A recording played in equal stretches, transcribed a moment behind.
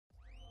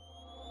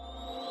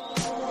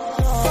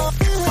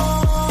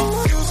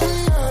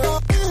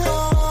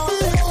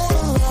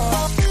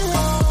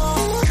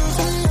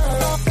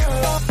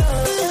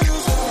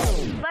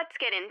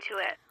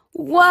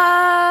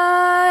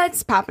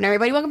What's poppin',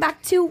 everybody? Welcome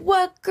back to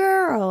What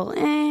Girl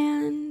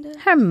and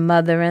Her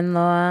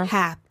mother-in-law.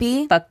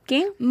 Happy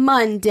Fucking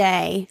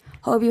Monday.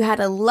 Hope you had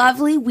a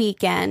lovely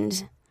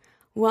weekend.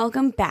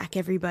 Welcome back,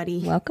 everybody.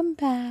 Welcome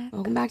back.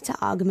 Welcome back to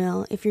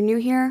Ogmill. If you're new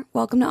here,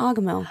 welcome to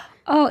Ogmill.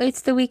 Oh,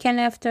 it's the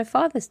weekend after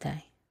Father's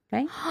Day,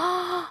 right?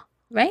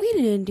 Right? We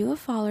didn't do a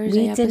Father's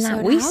Day We did episode.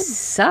 not. We How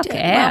suck did-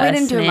 ass, Well, we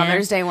didn't do man. a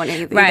Mother's Day one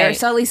either, Right.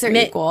 so at least they're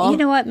equal. You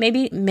know what?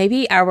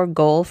 Maybe our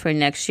goal for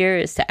next year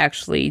is to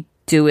actually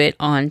do it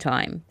on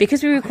time.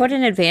 Because we record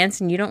in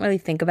advance and you don't really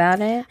think about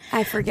it.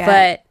 I forget.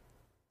 But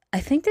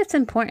I think that's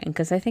important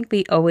because I think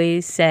we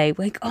always say,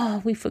 like,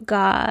 oh, we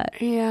forgot.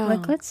 Yeah.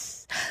 Like,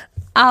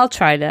 I'll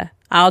try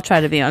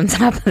to be on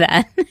top of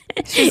that.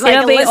 She's like,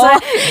 It'll be Alyssa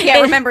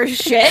can't remember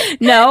shit.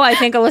 No, I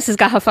think Alyssa's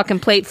got her fucking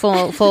plate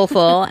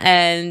full,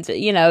 and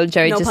Jerry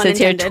No just pun sits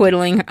here intended.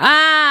 twiddling.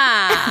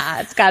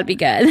 It's got to be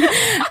good.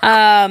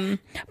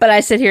 But I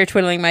sit here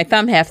twiddling my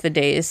thumb half the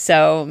days,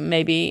 so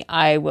maybe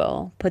I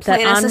will put that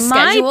Plan us on a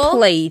my schedule.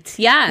 plate.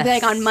 Yes,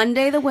 Like on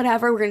Monday, the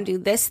whatever, we're gonna do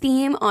this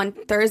theme. On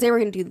Thursday, we're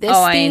gonna do this.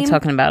 Oh, I theme. ain't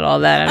talking about all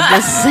that.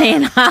 I'm just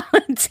saying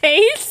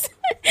holidays.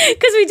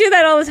 Because we do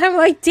that all the time. We're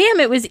like, damn,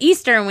 it was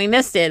Easter and we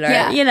missed it. Or,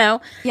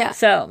 Yeah.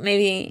 So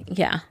maybe,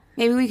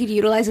 Maybe we could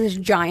utilize this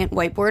giant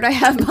whiteboard I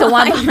have the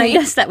one behind me. behind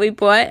us that we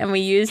bought and we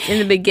used in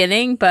the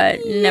beginning, but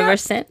never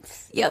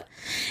since. Yep.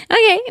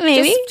 Okay,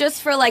 maybe.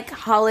 Just for like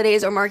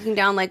holidays or marking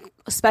down like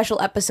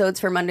special episodes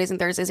for Mondays and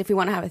Thursdays. If we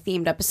want to have a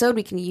themed episode,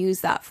 we can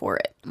use that for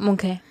it.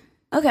 Okay.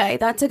 Okay,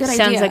 that's a good idea.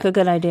 Sounds like a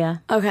good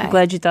idea. Okay. I'm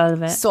glad you thought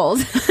of it.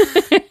 Sold.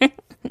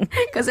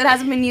 Because it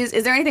hasn't been used.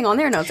 Is there anything on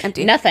there? No, it's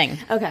empty. Nothing.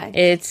 Okay.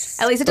 It's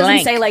At least it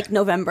blank, doesn't say like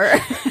November.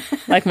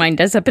 like mine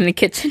does up in the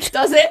kitchen.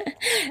 Does it?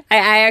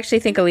 I actually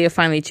think Aaliyah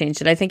finally changed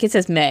it. I think it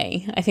says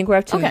May. I think we're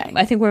up to. Okay.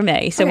 I think we're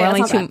May. So Okay, we're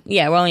only that's not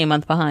we're only a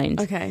month behind.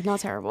 Okay,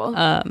 not terrible.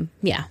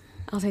 Yeah.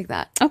 I'll take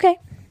that. Okay.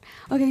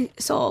 Okay,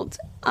 sold.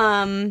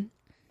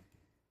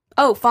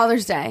 Oh,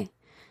 Father's Day.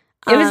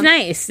 It was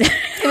nice.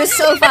 It was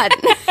so fun.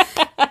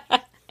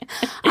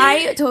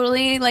 I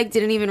totally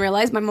didn't even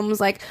realize. My mom was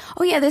like,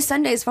 "Oh yeah, this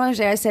Sunday is Father's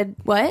Day." I said,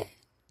 "What?"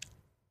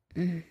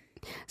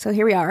 So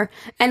here we are.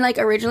 And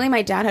originally,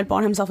 my dad had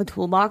bought himself a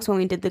toolbox when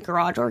we did the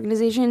garage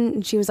organization,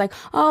 and she was like,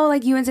 "Oh,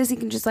 you and Sissy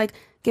can just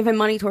give him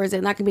money towards it,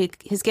 and that can be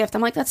his gift."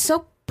 I'm like, "That's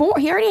so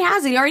boring. He already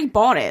has it. He already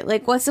bought it.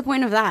 What's the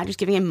point of that? Just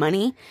giving him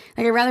money?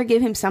 I'd rather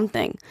give him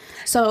something."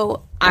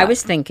 So I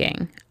was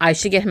thinking I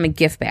should get him a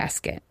gift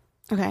basket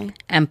okay.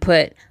 and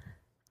put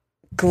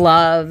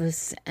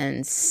gloves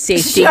and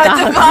safety Shut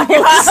the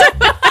goggles.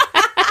 fuck up.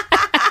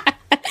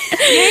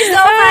 You're so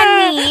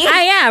funny.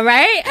 I am,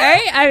 right?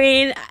 Right? I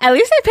mean, at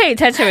least I pay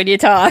attention when you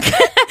talk.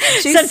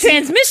 Some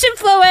transmission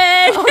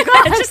fluid.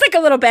 Just a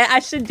little bit. I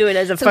should do it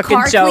as a fucking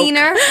car joke.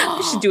 cleaner.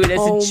 I should do it as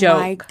a joke. Oh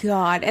my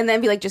god! And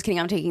then be like, "Just kidding.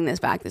 I'm taking this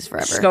back. This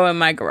forever." Just go in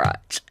my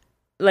garage.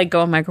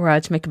 Go in my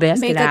garage, make a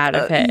basket out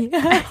of it.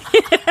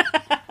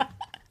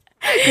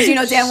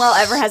 Because damn well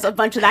Ever has a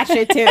bunch of that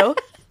shit too.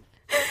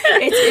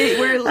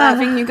 We're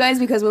laughing, you guys,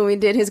 because when we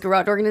did his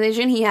garage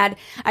organization, he had,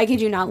 I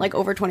kid you not,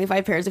 over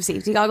 25 pairs of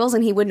safety goggles,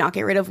 and he would not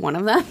get rid of one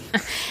of them.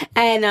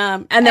 And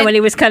then when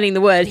he was cutting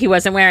the wood, he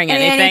wasn't wearing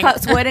and anything. he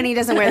cuts wood and he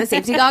doesn't wear the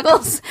safety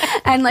goggles.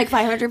 And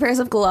 500 pairs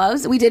of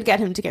gloves. We did get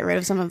him to get rid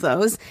of some of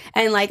those.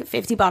 And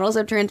 50 bottles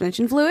of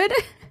transmission fluid.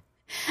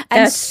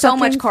 And That's so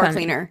much fucking car funny.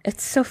 cleaner.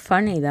 It's so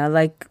funny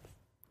though.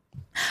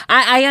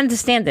 I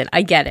understand it.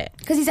 I get it.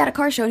 Because he's at a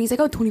car show and he's like,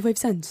 "Oh, 25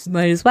 cents.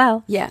 Might as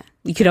well. Yeah.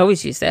 You could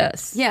always use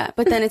this. Yeah,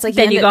 but then it's like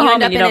Then you go end home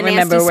up and you in don't a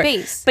remember nasty where.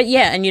 space. But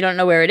yeah, and you don't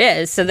know where it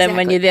is. So then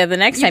when Exactly. you're there the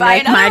next You time, buy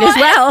you're like, another might as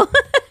one.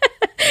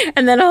 well.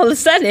 And then all of a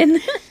sudden,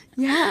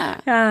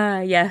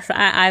 Yeah. yes,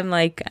 I'm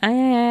like,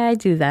 I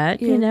do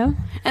that, you know.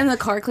 And the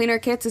car cleaner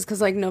kits is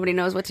because nobody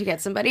knows what to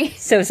get somebody.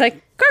 So it's like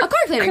A car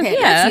cleaner kit.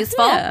 yeah, That's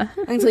useful. yeah.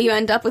 Until you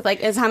end up with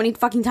is how many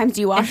fucking times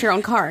do you wash your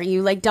own car?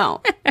 You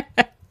don't.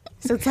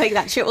 So it's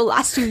that shit will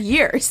last you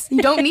years.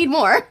 You don't need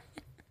more.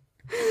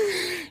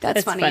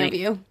 That's funny of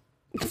you.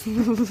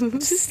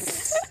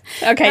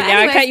 Okay, now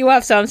anyways. I cut you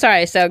off, so I'm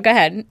sorry. So go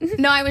ahead.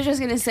 No, I was just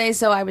gonna say.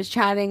 So I was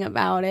chatting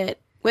about it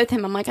with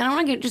him. I'm like, I don't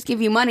want to just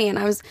give you money. And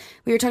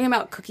we were talking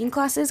about cooking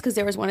classes because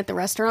there was one at the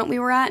restaurant we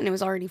were at, and it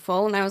was already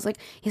full. And I was like,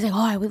 he's like,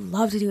 "Oh, I would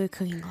love to do a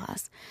cooking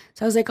class."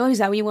 So I was like, "Oh, is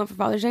that what you want for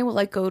Father's Day?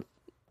 We'll go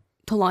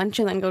to lunch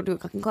and then go do a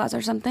cooking class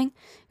or something."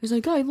 He was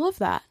like, "Oh, I love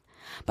that."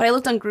 But I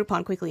looked on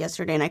Groupon quickly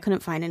yesterday, and I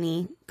couldn't find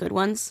any good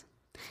ones.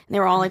 And they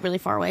were all really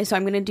far away. So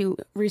I'm gonna do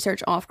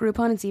research off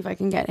Groupon and see if I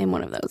can get him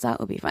one of those. That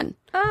would be fun.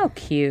 Oh,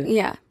 cute.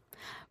 Yeah.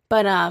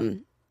 But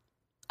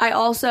I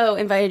also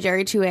invited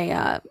Jerry to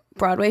a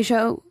Broadway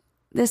show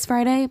this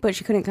Friday, but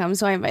she couldn't come,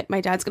 so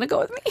my dad's gonna go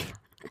with me.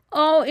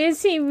 Oh,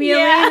 is he really?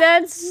 Yeah.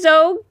 That's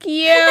so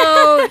cute.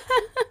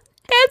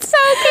 That's so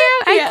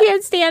cute. Yeah. I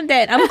can't stand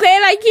it. I'm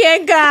glad I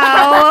can't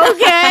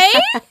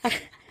go. Okay.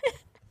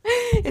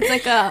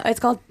 It's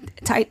called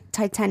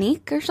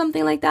Titanic or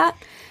something like that.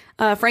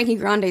 Frankie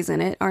Grande's in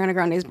it, Ariana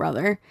Grande's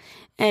brother.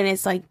 And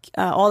it's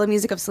all the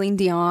music of Celine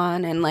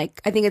Dion, and I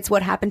think it's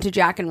what happened to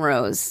Jack and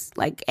Rose,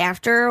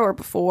 after or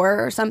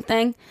before or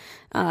something.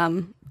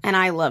 And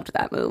I loved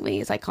that movie.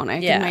 It's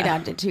iconic. Yeah. And my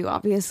dad did too,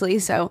 obviously.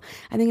 So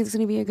I think it's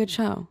going to be a good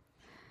show.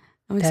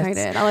 I'm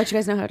excited. I'll let you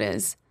guys know how it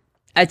is.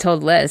 I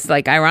told Liz,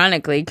 like,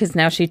 ironically, because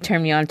now she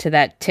turned me on to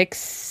that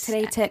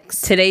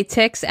Today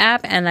Ticks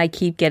app, and I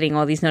keep getting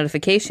all these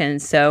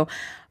notifications. So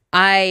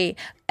I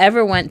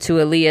ever went to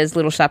Aaliyah's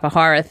Little Shop of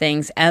Horror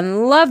things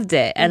and loved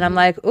it. And I'm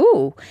like,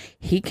 ooh,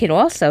 he could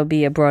also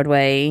be a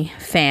Broadway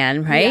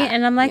fan, right? Yeah.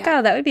 And I'm like,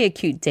 oh, that would be a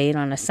cute date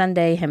on a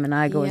Sunday, him and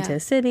I go into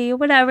the city or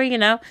whatever, you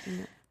know?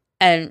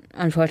 And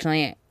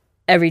unfortunately,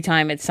 every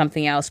time it's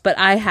something else. But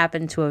I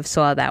happened to have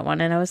saw that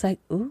one, and I was like,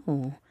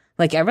 ooh.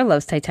 Like, Ever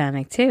loves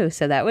Titanic, too.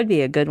 So that would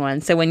be a good one.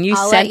 So when you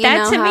sent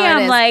that to me,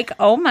 I'm like,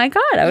 oh, my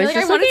God. I was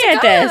just looking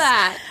at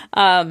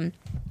this.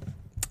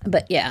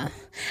 But, yeah.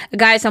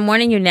 Guys, I'm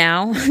warning you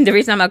now. The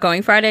reason I'm not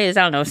going Friday is,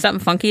 I don't know,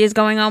 something funky is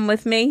going on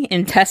with me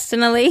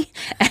intestinally.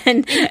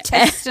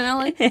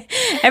 Intestinally?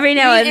 Every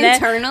now and then.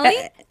 Internally?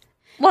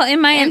 Well,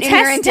 in my intestines.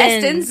 In your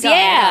intestines?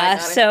 Yeah.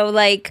 So,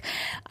 like,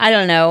 I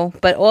don't know.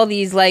 But all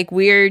these, like,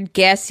 weird,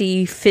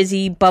 gassy,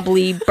 fizzy,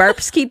 bubbly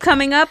burps keep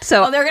coming up.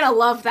 So they're going to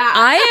love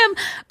that.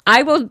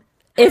 I will,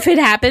 if it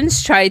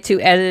happens, try to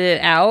edit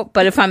it out.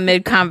 But if I'm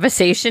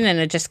mid-conversation and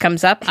it just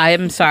comes up, I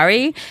am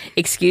sorry.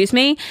 Excuse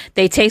me.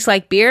 They taste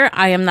like beer.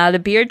 I am not a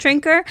beer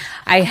drinker.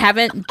 I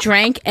haven't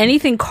drank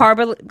anything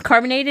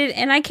carbonated,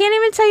 and I can't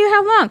even tell you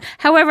how long.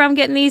 However, I'm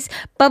getting these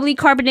bubbly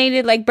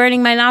carbonated, like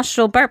burning my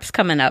nostril burps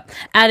coming up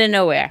out of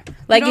nowhere.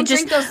 Like, you don't it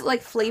just drink those,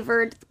 like,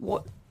 flavored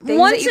things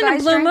once that you in a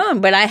guys blue drink?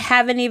 moon, but I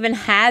haven't even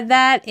had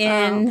that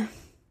in.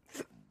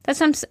 That's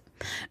what I'm saying.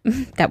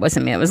 That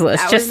wasn't me. It was Liz.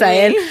 That just was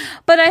saying. me.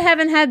 But I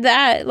haven't had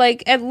that,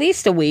 like, at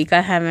least a week.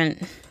 I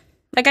haven't.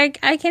 Like, I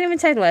can't even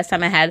tell you the last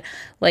time I had,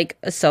 like,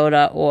 a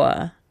soda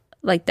or,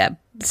 like, that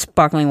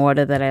sparkling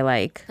water that I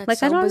like. That's like,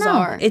 so I don't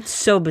bizarre. know. It's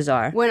so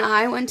bizarre. When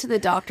I went to the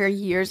doctor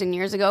years and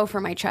years ago for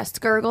my chest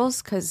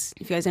gurgles, because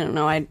if you guys don't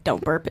know, I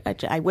don't burp.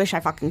 I wish I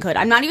fucking could.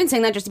 I'm not even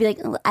saying that just to be like,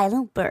 oh, I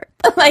don't burp.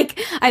 Like,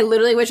 I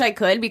literally wish I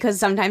could, because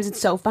sometimes it's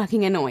so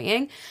fucking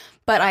annoying.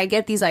 But I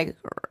get these, like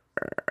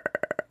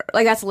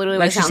that's literally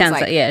what Like, it she sounds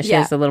like. Yeah, she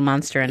has the little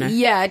monster in her.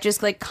 Yeah, it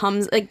just, like,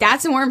 comes, like,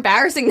 that's more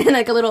embarrassing than,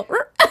 like, a little,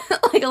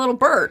 like, a little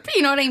burp.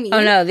 You know what I mean?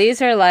 Oh, no.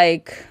 These are,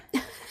 like...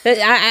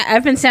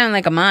 I've been sounding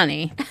like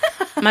Amani.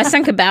 My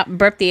son could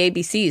burp the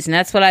ABCs, and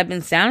that's what I've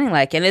been sounding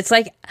like. And it's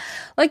like,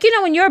 you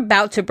know, when you're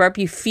about to burp,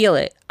 you feel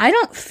it. I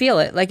don't feel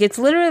it. Like, it's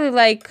literally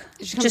like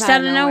just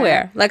out of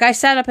nowhere. Like, I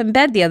sat up in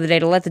bed the other day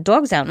to let the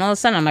dogs out, and all of a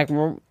sudden I'm like,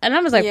 and I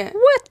was like,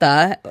 what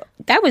the?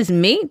 That was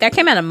me? That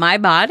came out of my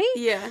body?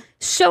 Yeah.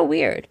 So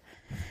weird.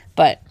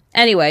 But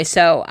anyway,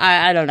 so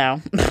I don't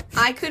know.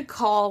 I could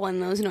call when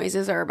those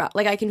noises are about,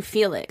 like, I can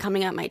feel it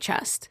coming out my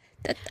chest.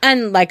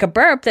 And like a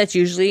burp, that's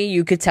usually,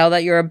 you could tell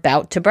that you're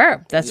about to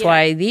burp. That's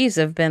why these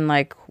have been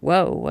like,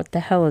 whoa, what the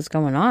hell is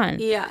going on?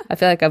 Yeah. I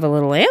feel like I have a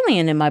little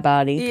alien in my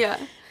body. Yeah.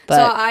 But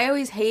so I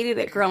always hated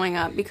it growing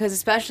up, because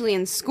especially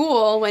in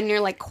school when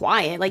you're, like,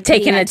 quiet, like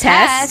taking a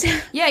test.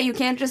 Yeah, you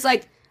can't just,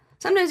 like,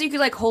 sometimes you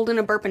could, like, hold in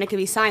a burp and it could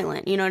be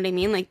silent. You know what I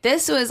mean? Like,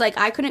 this was like,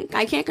 I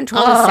can't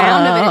control the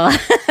sound of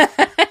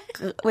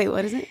it. Wait,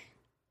 what is it?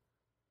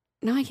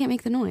 No, I can't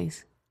make the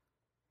noise.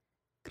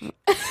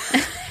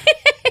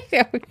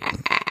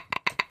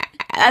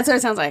 That's what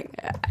it sounds like.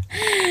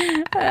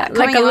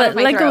 Like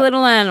a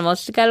little animal.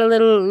 She's got a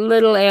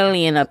little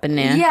alien up in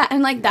there. Yeah,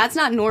 and, like, that's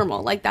not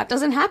normal. Like, that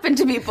doesn't happen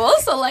to people.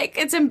 So, like,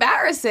 it's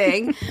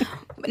embarrassing.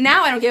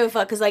 Now I don't give a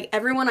fuck, because, like,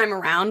 everyone I'm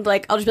around,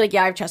 like, I'll just be like,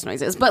 yeah, I have chest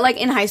noises. But, like,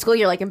 in high school,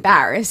 you're, like,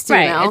 embarrassed, you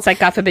know? It's like,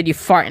 God forbid you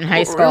fart in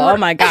high school. Oh,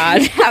 my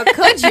God. How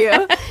could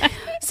you?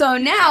 So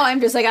now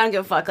I'm just like, I don't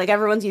give a fuck. Like,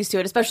 everyone's used to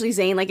it, especially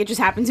Zane. Like, it just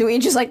happened to me,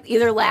 and just, like,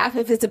 either laugh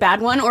if it's a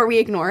bad one or we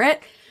ignore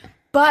it.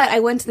 But I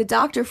went to the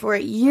doctor for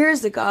it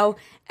years ago,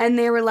 and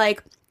they were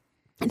like,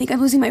 I think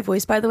I'm losing my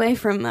voice, by the way,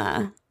 from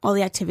all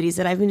the activities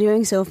that I've been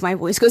doing. So if my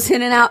voice goes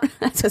in and out,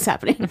 that's what's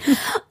happening.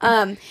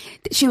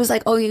 She was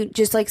like, oh, you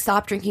just, like,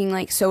 stop drinking,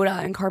 like, soda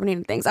and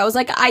carbonated things. I was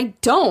like, I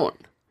don't.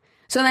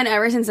 So then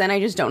ever since then, I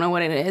just don't know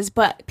what it is.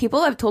 But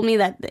people have told me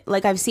that,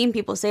 like, I've seen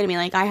people say to me,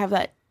 like, I have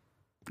that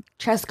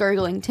chest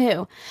gurgling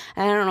too.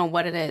 And I don't know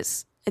what it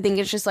is. I think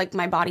it's just, like,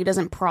 my body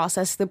doesn't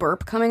process the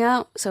burp coming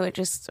out. So it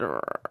just...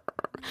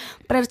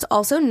 But it's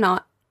also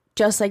not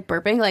just, like,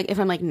 burping. Like, if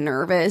I'm, like,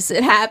 nervous,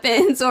 it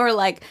happens. Or,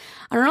 like,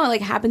 I don't know, it,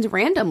 like, happens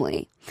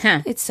randomly.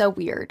 Huh. It's so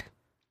weird.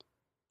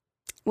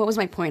 What was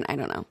my point? I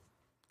don't know.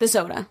 The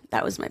soda.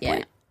 That was my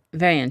point.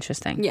 Very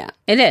interesting. Yeah.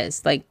 It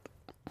is. Like,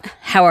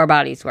 how our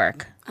bodies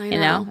work. I You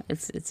know. know?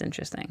 It's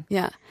interesting.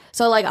 Yeah.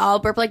 So, like, I'll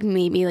burp, like,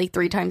 maybe, like,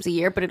 3 times a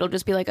year, but it'll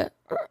just be like a...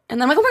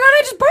 And then I'm like, oh my God,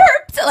 I just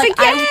burped! Like,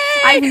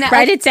 I've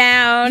Write it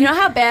down. You know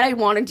how bad I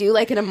want to do,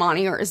 like, an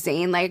Amani or a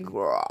Zane? Like,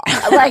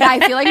 I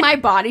feel like my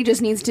body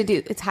just needs to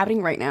do... It's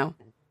happening right now.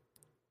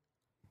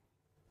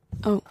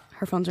 Oh,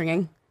 her phone's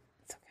ringing.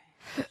 It's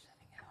okay.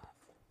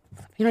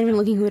 You're not even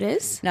looking who it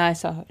is? No, I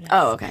saw who it is.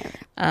 Oh, okay.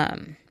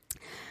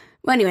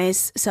 Well,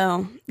 anyways,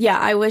 so, yeah,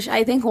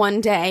 I think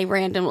one day,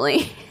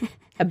 randomly...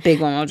 A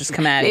big one will just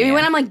come out of Maybe you.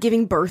 when I'm, like,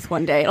 giving birth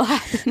one day, it'll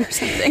happen or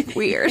something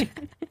weird.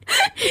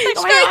 Like,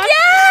 oh my God.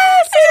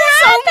 Yes, it's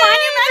so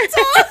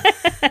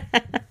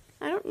monumental.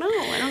 I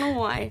don't know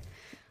why.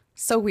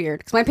 So weird.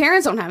 Because my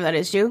parents don't have that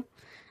issue.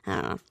 I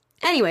don't know.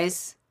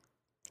 Anyways.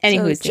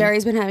 So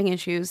Jerry's been having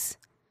issues.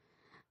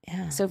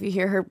 Yeah. So if you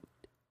hear her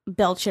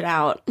belch it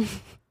out.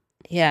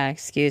 Yeah,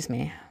 excuse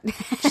me.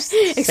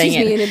 Excuse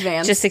me in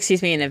advance. Just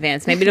excuse me in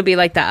advance. Maybe it'll be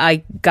like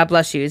the God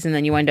bless yous, and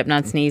then you wind up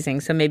not sneezing.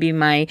 So maybe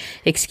my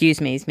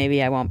excuse me's,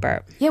 maybe I won't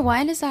burp. Yeah,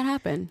 why does that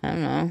happen? I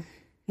don't know.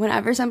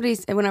 Whenever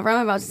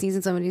I'm about to sneeze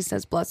and somebody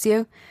says bless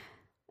you,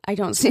 I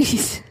don't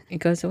sneeze. It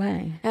goes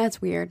away. That's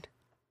weird.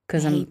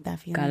 Because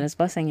God is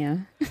blessing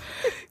you.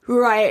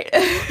 Right.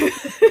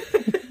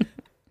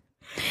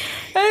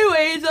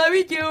 Anyways, let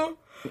me do.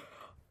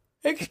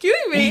 Excuse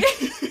me.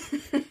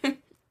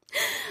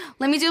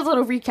 Let me do a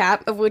little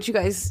recap of what you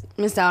guys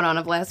missed out on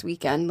of last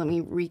weekend. Let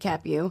me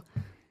recap you.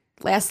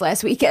 Last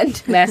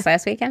weekend.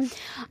 Last weekend?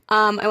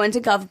 I went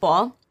to Gov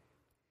Ball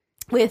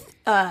with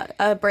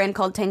a brand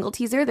called Tangle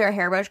Teaser. They're a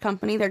hairbrush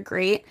company. They're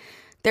great.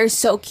 They're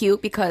so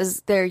cute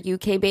because they're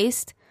UK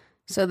based.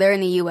 So they're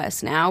in the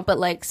US now.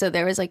 But so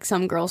there was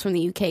some girls from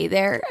the UK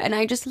there, and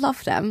I just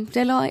loved them.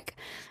 They're like,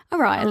 all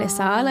right,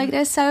 Alyssa,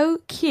 they're so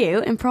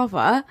cute and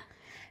proper.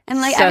 And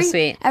so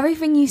sweet.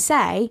 Everything you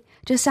say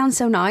just sounds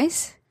so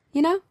nice.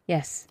 You know?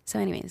 Yes. So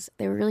anyways,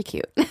 they were really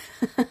cute.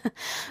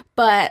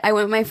 But I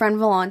went with my friend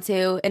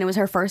Valantu, and it was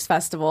her first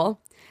festival.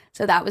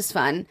 So that was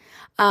fun.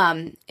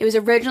 It was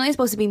originally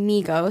supposed to be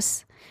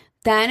Migos.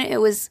 Then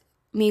it was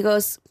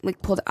Migos,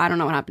 I don't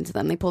know what happened to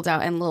them. They pulled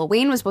out, and Lil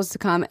Wayne was supposed to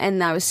come,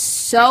 and I was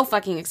so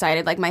fucking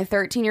excited. My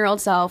 13-year-old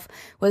self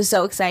was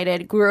so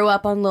excited. Grew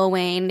up on Lil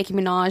Wayne, Nicki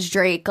Minaj,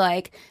 Drake.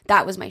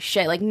 That was my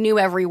shit. Knew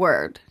every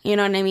word. You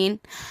know what I mean?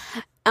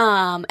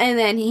 And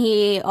then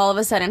he all of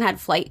a sudden had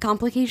flight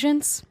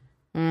complications.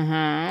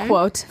 Mm-hmm.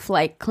 Quote,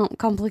 flight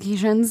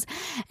complications,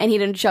 and he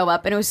didn't show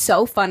up. And it was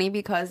so funny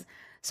because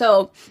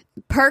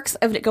perks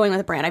of going with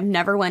a brand. I've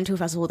never went to a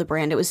festival with a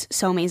brand. It was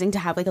so amazing to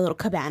have a little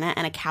cabana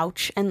and a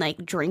couch and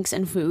drinks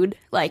and food.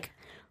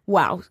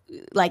 Wow,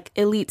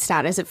 elite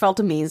status. It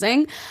felt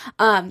amazing.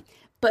 But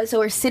so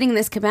we're sitting in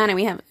this cabana,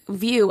 we have a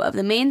view of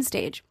the main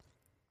stage.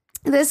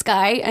 This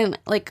guy, and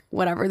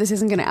whatever, this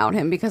isn't gonna out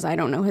him because I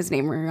don't know his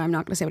name, or I'm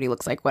not gonna say what he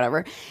looks like,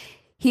 whatever.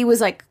 He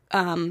was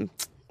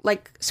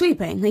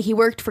sweeping. He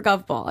worked for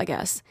Gov Ball, I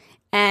guess.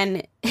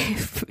 And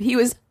he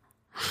was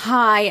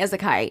high as a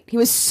kite. He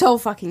was so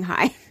fucking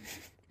high.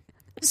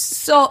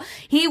 So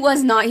he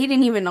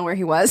didn't even know where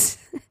he was.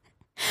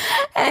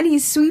 And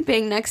he's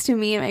sweeping next to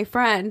me and my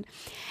friend.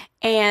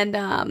 And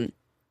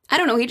I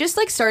don't know, he just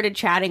started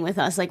chatting with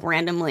us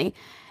randomly.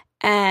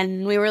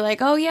 And we were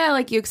like, oh yeah,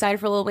 you excited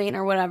for Lil Wayne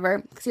or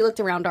whatever? Because he looked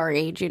around our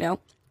age, you know.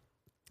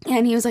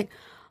 And he was like,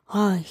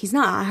 oh, he's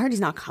not. I heard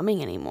he's not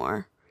coming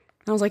anymore.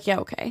 And I was like, yeah,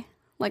 okay.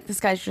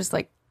 This guy's just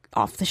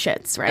off the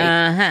shits, right?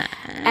 Uh-huh.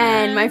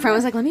 And my friend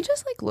was like, let me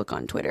just look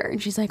on Twitter.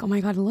 And she's like, oh my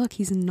God, look,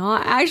 he's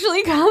not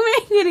actually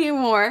coming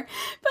anymore.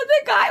 But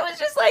the guy was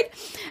just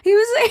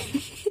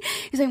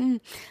he's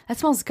like, that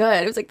smells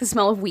good. It was the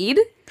smell of weed.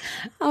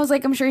 I was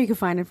like, I'm sure you could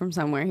find it from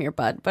somewhere here,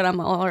 bud. But I'm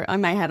all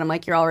in my head, I'm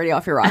like, you're already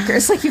off your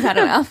rockers. You've had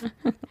enough.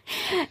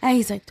 And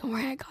he's like, don't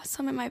worry, I got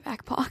some in my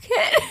back pocket.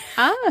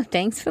 Oh,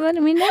 thanks for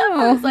letting me know.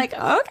 I was like,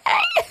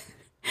 okay.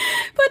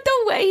 But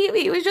the way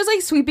he was just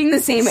sweeping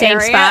the same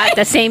area. Spot,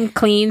 the same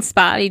clean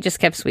spot. He just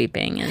kept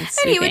sweeping and sweeping.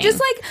 And he would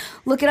just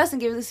look at us and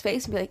give us his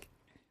face and be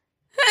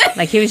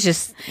like, he was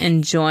just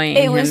enjoying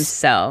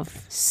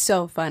himself.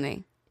 So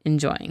funny.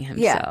 Enjoying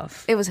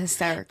himself. Yeah, it was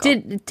hysterical.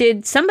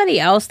 Did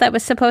somebody else that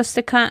was supposed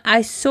to come?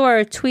 I saw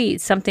a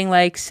tweet, something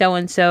like so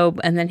and so,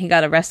 and then he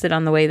got arrested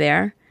on the way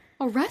there.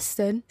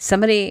 Arrested?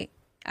 Somebody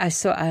I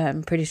saw.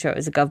 I'm pretty sure it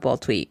was a Gov Ball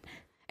tweet.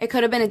 It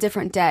could have been a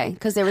different day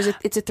because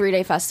it's a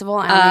 3-day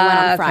festival and we went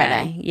on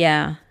Friday.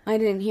 Yeah. I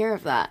didn't hear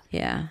of that.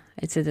 Yeah.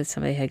 It said that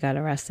somebody had got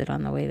arrested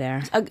on the way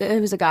there.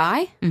 It was a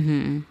guy?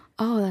 Mm-hmm.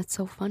 Oh, that's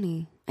so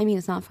funny. I mean,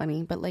 it's not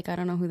funny, but I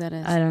don't know who that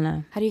is. I don't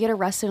know. How do you get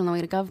arrested on the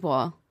way to Gov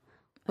Ball?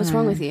 What's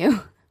wrong with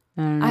you?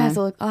 I don't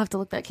know. I'll have to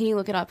look that. Can you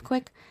look it up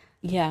quick?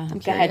 Yeah. I'm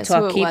Go ahead,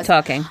 curious keep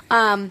talking.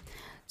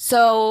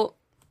 So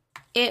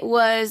it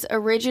was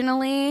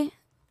originally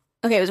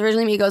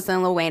Migos,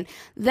 then Lil Wayne.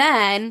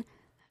 Then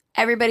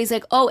everybody's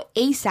like, oh,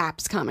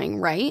 ASAP's coming,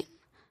 right?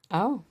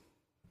 Oh.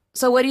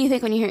 So what do you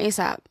think when you hear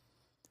ASAP?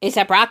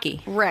 ASAP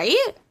Rocky. Right?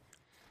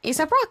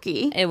 ASAP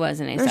Rocky. It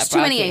wasn't ASAP Rocky. There's too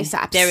many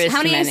ASAPs. There is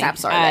How too many many.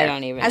 ASAPs are there? I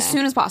don't even know. As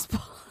soon as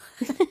possible.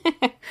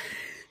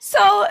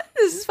 So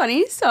this is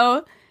funny.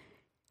 So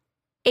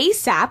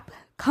ASAP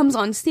comes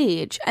on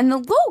stage and the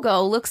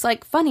logo looks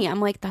funny.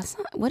 I'm like, that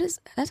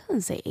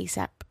doesn't say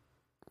ASAP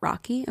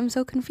Rocky. I'm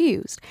so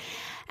confused.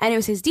 And it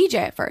was his DJ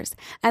at first.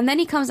 And then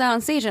he comes out on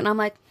stage and I'm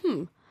like,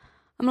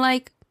 I'm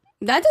like,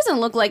 that doesn't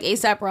look like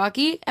ASAP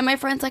Rocky. And my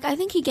friend's like, I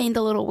think he gained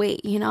a little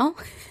weight, you know?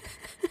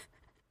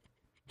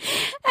 And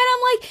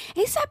I'm like,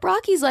 ASAP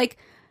Rocky's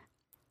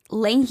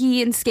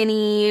lanky and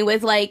skinny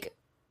with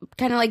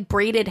kind of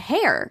braided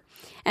hair.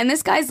 And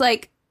this guy's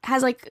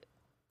has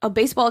a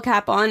baseball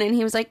cap on, and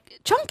he was like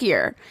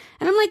chunkier.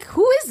 And I'm like,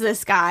 who is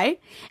this guy?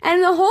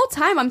 And the whole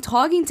time I'm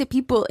talking to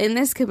people in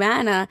this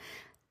cabana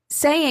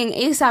saying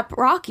A$AP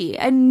Rocky,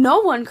 and no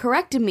one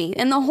corrected me.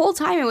 And the whole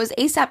time it was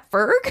A$AP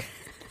Ferg.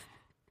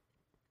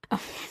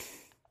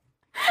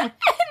 And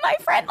my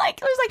friend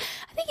was like,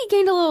 I think he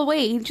gained a little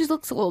weight. He just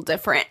looks a little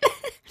different.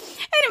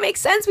 And it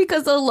makes sense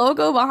because the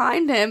logo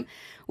behind him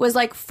was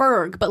like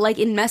Ferg, but like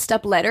in messed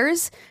up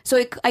letters.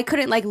 So I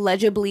couldn't like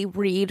legibly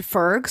read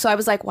Ferg. So I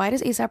was like, why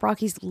does A$AP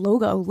Rocky's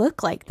logo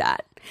look like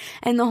that?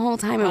 And the whole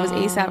time it was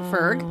A$AP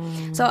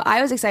Ferg. So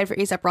I was excited for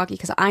A$AP Rocky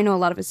because I know a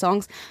lot of his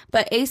songs.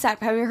 But A$AP,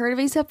 have you heard of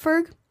A$AP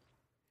Ferg?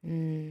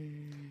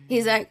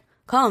 He's like,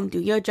 come do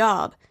your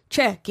job.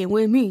 Check in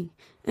with me.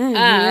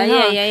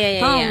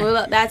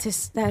 Yeah. That's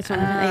one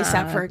of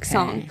A$AP Ferg's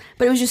song.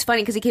 But it was just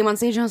funny because he came on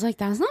stage and I was like,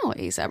 that's not what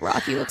A$AP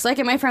Rocky looks like.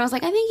 And my friend was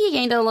like, I think he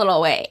gained a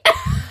little weight.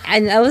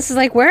 And Ellis is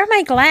like, where are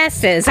my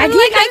glasses? I need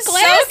my glasses.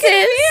 So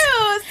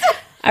confused.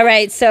 All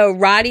right, so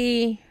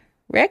Roddy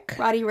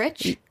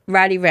Ricch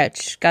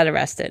got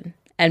arrested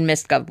and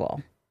missed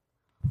Gov.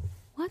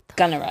 What the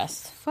gun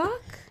arrest.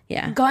 fuck?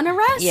 Yeah. Gun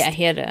arrest? Yeah,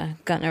 he had a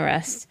gun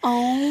arrest.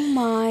 Oh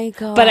my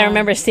God. But I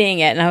remember seeing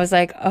it and I was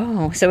like,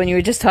 oh. So when you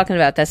were just talking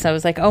about this, I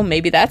was like, oh,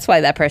 maybe that's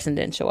why that person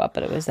didn't show up,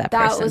 but it was that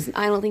person.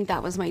 I don't think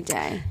that was my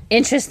day.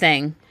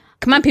 Interesting.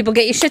 Come on, people,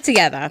 get your shit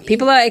together.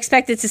 People are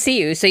expected to see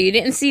you. So you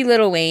didn't see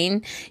Lil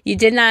Wayne. You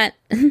did not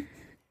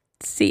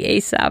see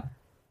A$AP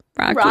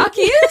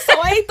Rocky. So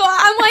I thought,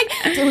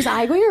 I'm like, was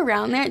I going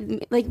around there?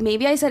 Like,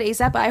 maybe I said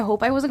A$AP, but I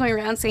hope I wasn't going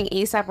around saying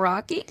A$AP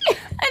Rocky.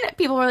 And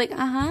people were like,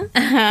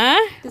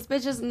 this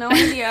bitch has no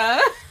idea.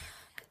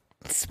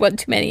 It's one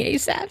too many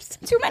A$APs.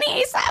 Too many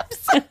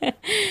A$APs.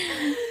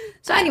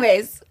 So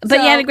anyways. But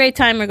you had a great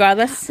time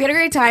regardless? We had a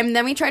great time.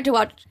 Then we tried to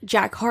watch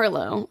Jack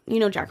Harlow. You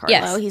know Jack Harlow.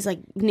 Yes. He's like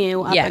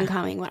new, up and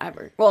coming,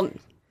 whatever. Well,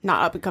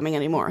 not up and coming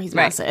anymore. He's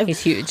massive.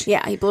 He's huge.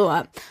 Yeah, he blew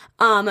up.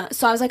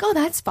 So I was like, oh,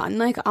 that's fun.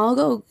 Like, I'll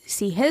go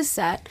see his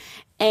set.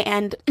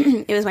 And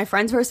it was my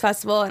friend's first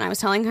festival, and I was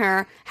telling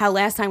her how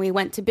last time we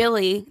went to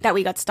Billy that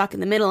we got stuck in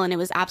the middle, and it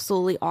was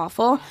absolutely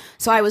awful.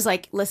 So I was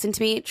like, listen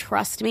to me,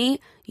 trust me,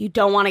 you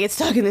don't want to get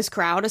stuck in this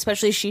crowd,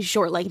 especially she's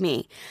short like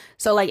me.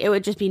 So, like, it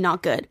would just be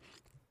not good.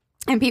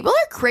 And people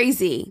are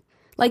crazy.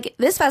 Like,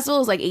 this festival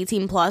is like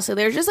 18 plus, so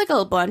there's just like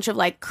a bunch of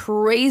like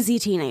crazy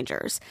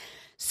teenagers.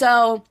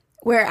 So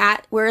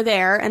we're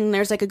there, and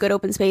there's like a good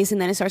open space, and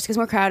then it starts to get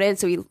more crowded.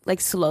 So we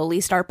like slowly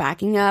start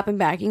backing up and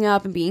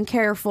being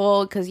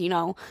careful because, you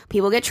know,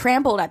 people get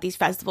trampled at these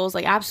festivals.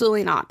 Like,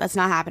 absolutely not. That's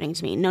not happening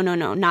to me. No.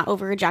 Not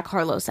over a Jack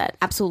Harlow set.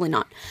 Absolutely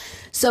not.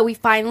 So we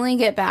finally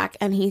get back,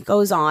 and he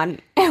goes on,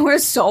 and we're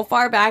so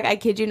far back, I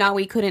kid you not,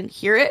 we couldn't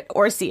hear it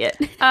or see it.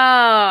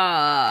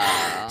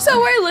 Oh. So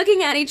we're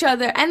looking at each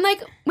other, and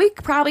like, we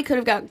probably could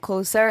have gotten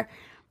closer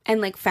and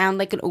like found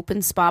like an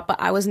open spot, but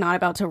I was not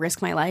about to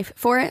risk my life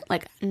for it.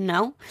 Like,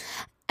 no.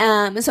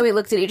 So we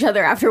looked at each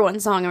other after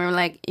one song, and we were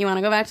like, you want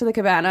to go back to the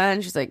cabana?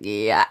 And she's like,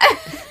 yeah.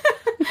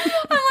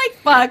 I'm like,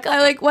 fuck. I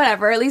like,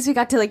 whatever. At least we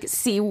got to like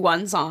see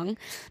one song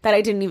that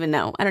I didn't even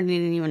know. I didn't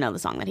even know the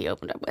song that he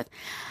opened up with.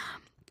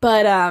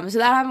 But so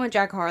that happened with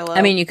Jack Harlow.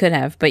 I mean, you could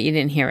have, but you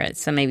didn't hear it,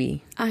 so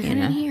maybe I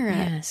couldn't hear it.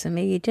 Yeah, so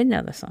maybe you did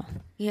know the song.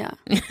 Yeah,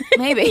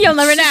 maybe. You'll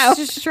never know.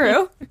 It's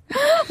true.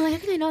 I'm like, how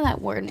can I know that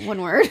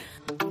one word?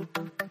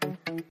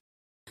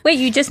 Wait,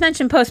 you just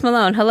mentioned Post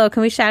Malone. Hello,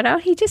 can we shout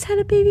out? He just had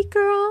a baby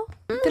girl.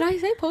 Did I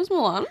say Post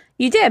Malone?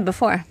 You did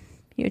before.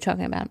 You were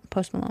talking about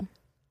Post Malone.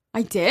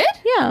 I did?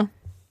 Yeah.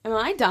 Am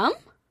I dumb?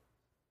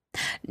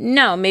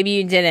 No, maybe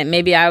you didn't.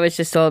 Maybe I was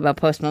just all about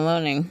Post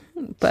Maloning.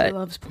 But she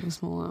loves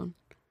Post Malone.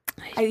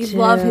 I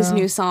love his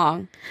new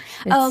song.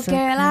 It's so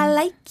girl, I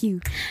like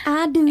you.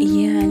 I do.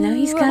 Yeah, now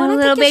he's got a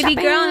little baby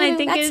girl, and I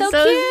think it's so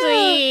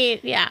sweet.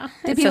 Yeah.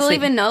 Did people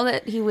even know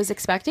that he was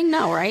expecting?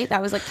 No, right?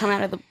 That was like came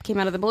out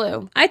of the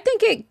blue. I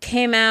think it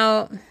came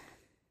out.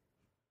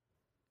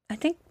 I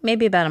think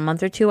maybe about a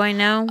month or two. I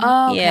know.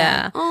 Oh, okay.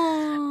 Yeah.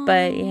 Aww.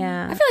 But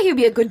yeah, I feel like he would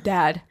be a good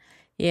dad.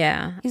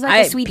 Yeah, he's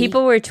like a sweetie.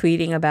 People were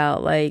tweeting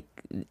about like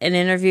an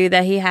interview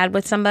that he had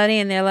with somebody,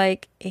 and they're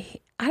like,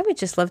 I would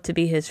just love to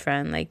be his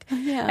friend. Like,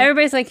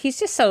 everybody's like, he's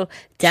just so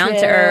down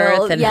to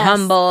earth and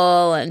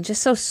humble and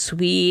just so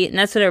sweet. And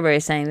that's what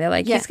everybody's saying. They're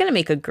like, he's going to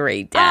make a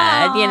great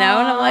dad, you know?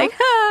 And I'm like,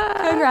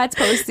 congrats,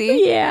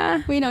 Posty.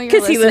 Yeah. We know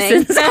you're listening. Because he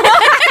listens.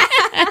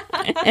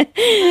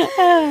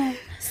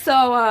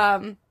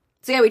 So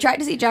yeah, we tried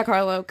to see Jack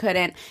Harlow,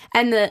 couldn't.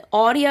 And the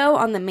audio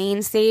on the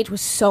main stage was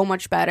so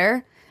much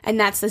better. And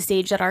that's the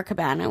stage that our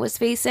cabana was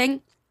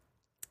facing.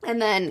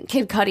 And then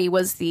Kid Cudi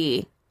was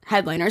the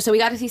headliner, so we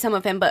got to see some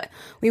of him, but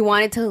we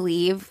wanted to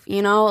leave,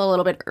 you know, a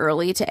little bit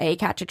early to A,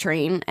 catch a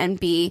train, and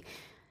B,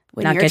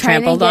 when not you're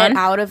trying to get on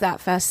out of that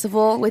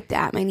festival with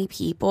that many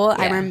people.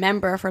 I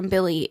remember from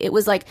Billy, it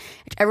was like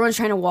everyone's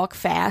trying to walk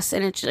fast,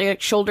 and it's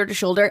like shoulder to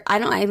shoulder. I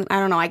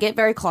don't know. I get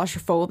very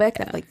claustrophobic.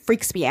 That like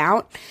freaks me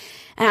out,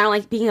 and I don't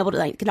like being able to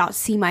like not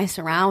see my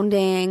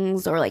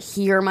surroundings or like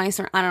hear my I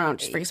don't know. It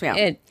just freaks me out.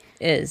 It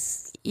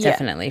is.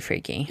 definitely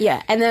freaky.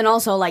 Yeah, and then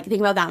also, like, think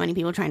about that many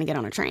people trying to get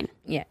on a train.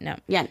 Yeah, no.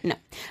 Yeah, no.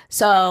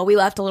 So we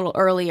left a little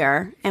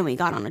earlier, and we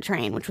got on a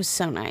train, which was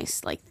so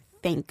nice. Like,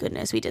 thank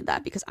goodness we did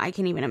that, because I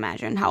can't even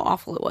imagine how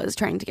awful it was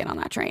trying to get on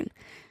that train.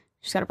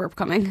 She's got a burp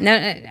coming. No,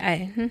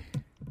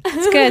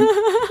 it's good.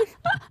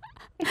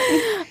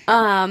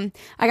 I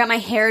got my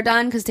hair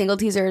done because Tingle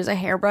Teaser is a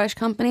hairbrush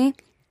company.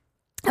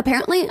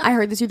 Apparently, I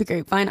heard this through the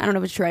grapevine. I don't know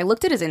if it's true. I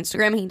looked at his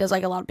Instagram, and he does,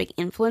 like, a lot of big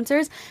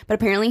influencers, but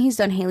apparently he's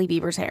done Hailey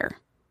Bieber's hair.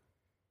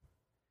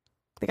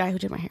 The guy who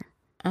did my hair.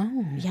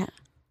 Oh. Yeah.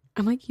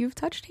 I'm like, you've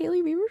touched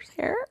Hailey Bieber's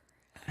hair?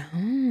 Oh. Do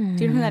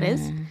you know who that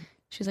is?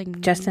 She's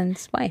like...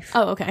 Justin's wife.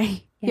 Oh,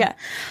 okay. Yeah.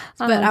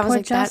 Oh, But I was poor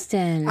like,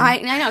 Justin. I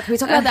know. Can we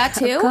talk about that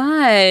too?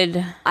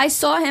 God. I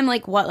saw him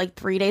like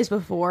 3 days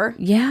before.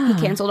 Yeah.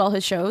 He canceled all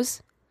his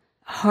shows.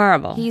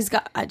 Horrible. He's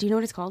got... do you know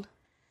what it's called?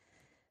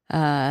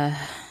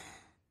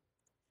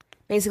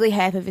 Basically,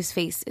 half of his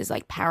face is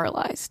like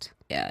paralyzed.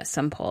 Yeah,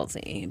 some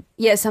palsy.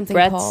 Yeah, something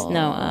Brett's,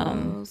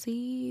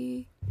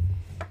 palsy.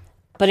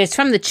 But it's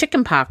from the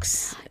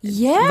chickenpox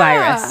Yeah.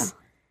 virus.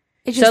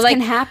 It just like,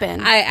 can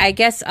happen. I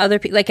guess other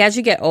people, like as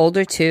you get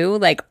older too,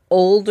 like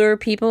older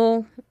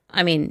people,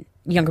 I mean,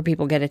 younger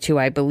people get it too,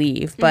 I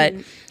believe, but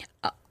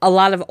a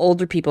lot of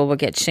older people will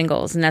get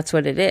shingles, and that's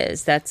what it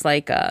is. That's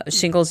like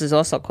shingles is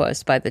also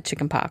caused by the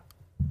chickenpox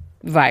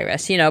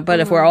virus, you know, but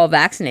if we're all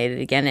vaccinated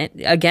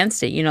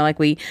against it, you know, like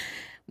we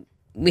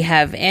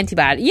have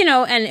antibody, you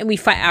know, and we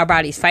fight, our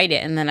bodies fight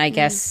it, and then I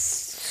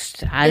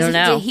guess I don't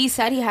know. He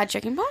said he had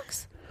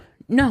chickenpox?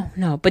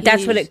 No, but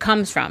that's what it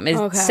comes from.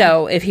 Okay.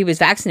 So if he was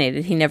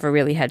vaccinated, he never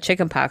really had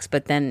chickenpox,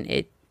 but then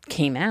it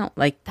came out.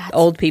 Like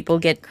old people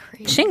get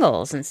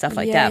shingles and stuff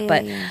like that.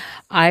 But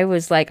I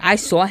was like, I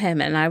saw him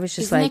and I was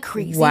just Isn't like, it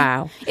crazy?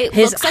 wow. It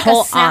His looks like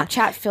whole a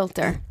Snapchat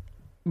filter.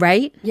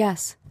 Right?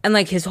 Yes. And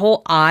like his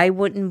whole eye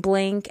wouldn't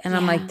blink. And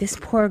I'm like, this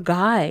poor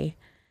guy.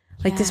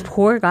 Like this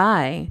poor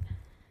guy.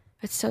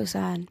 It's so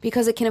sad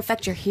because it can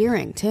affect your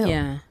hearing too.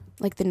 Yeah.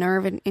 Like the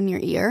nerve in your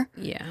ear.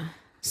 Yeah.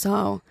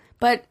 So,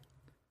 but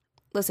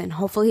listen,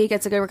 hopefully he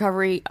gets a good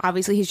recovery.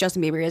 Obviously, he's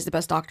Justin Bieber. He has the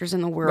best doctors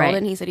in the world. Right.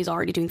 And he said he's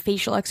already doing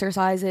facial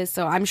exercises.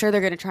 So I'm sure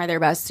they're going to try their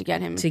best to get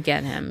him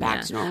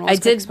back to normal. I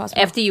did,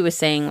 after you were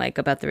saying like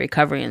about the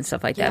recovery and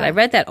stuff like that, I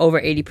read that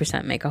over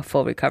 80% make a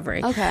full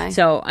recovery. Okay.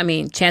 So, I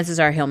mean, chances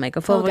are he'll make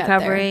a full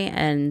recovery.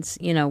 And,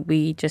 you know,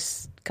 we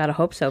just gotta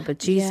hope so. But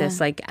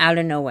Jesus, like out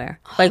of nowhere.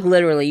 Like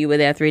literally, you were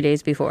there 3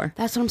 days before.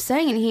 That's what I'm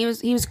saying. And he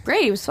was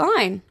great. He was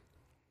fine.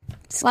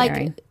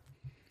 Scary.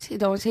 Like,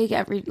 don't take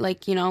every,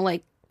 like, you know,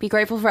 like, be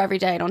grateful for every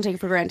day. Don't take it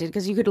for granted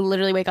because you could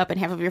literally wake up and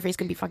half of your face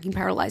could be fucking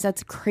paralyzed.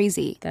 That's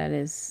crazy. That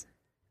is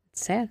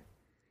sad.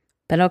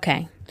 But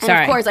okay. Sorry.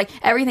 And of course, like,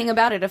 everything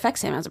about it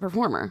affects him as a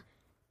performer.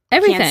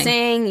 Everything. You can't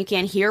sing. You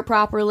can't hear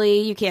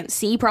properly. You can't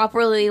see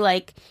properly.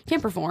 Like, you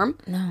can't perform.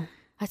 No.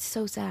 That's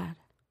so sad.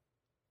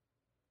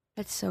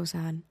 That's so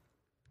sad.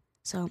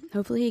 So,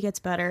 hopefully he gets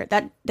better.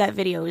 That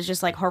video is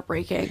just, like,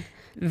 heartbreaking.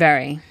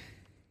 Very.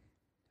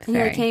 And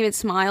he like, can't even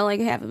smile.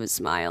 Like, half of his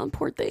smile.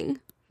 Poor thing.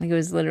 Like, it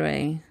was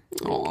literally...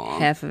 Aww.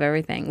 Half of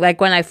everything.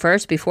 Like when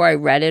before I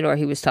read it or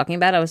he was talking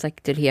about it, I was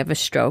like, did he have a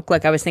stroke?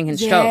 Like I was thinking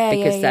stroke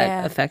because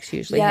that affects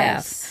usually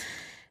half.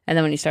 And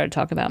then when you started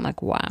talking about it, I'm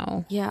like,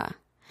 wow. Yeah.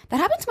 That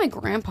happened to my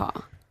grandpa.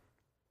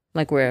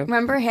 Like where?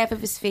 Remember half of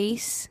his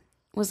face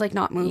was like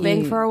not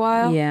moving for a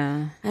while?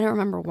 Yeah. I don't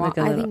remember why. Like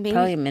I think maybe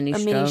probably a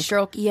mini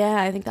stroke.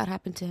 Yeah, I think that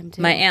happened to him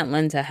too. My Aunt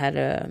Linda had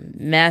a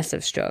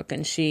massive stroke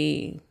and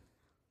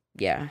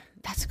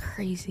that's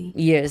crazy.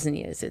 Years and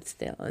years. It's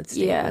still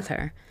with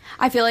her.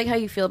 I feel like how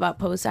you feel about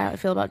Post. I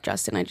feel about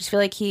Justin. I just feel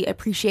like he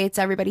appreciates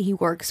everybody he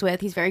works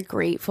with. He's very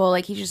grateful.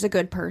 Like he's just a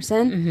good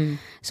person. Mm-hmm.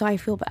 So I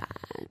feel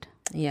bad.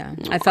 Yeah,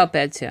 I felt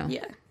bad too.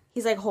 Yeah,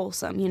 he's like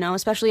wholesome, you know.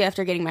 Especially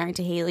after getting married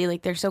to Hailey.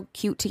 Like they're so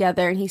cute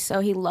together, and he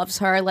loves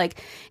her. Like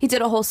he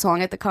did a whole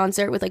song at the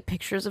concert with like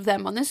pictures of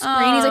them on the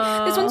screen. He's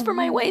like, this one's for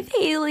my wife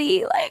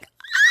Hailey. Like.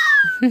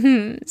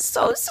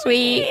 So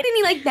sweet. And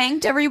he like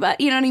thanked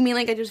everybody. You know what I mean?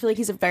 Like I just feel like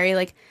he's a very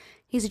like.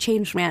 He's a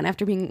changed man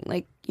after being,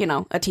 like, you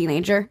know, a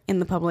teenager in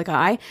the public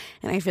eye.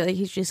 And I feel like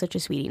he's just such a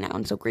sweetie now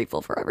and so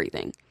grateful for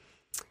everything.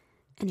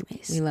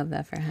 Anyways. We love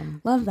that for him.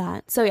 Love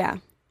that. So, yeah.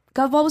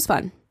 Govball was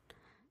fun.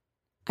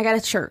 I got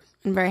a shirt.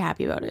 I'm very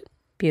happy about it.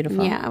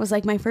 Beautiful. Yeah. I was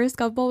like, my first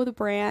Govball with a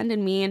brand.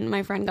 And me and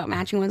my friend got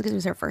matching ones because it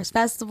was our first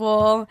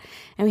festival.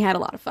 And we had a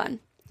lot of fun.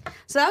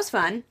 So, that was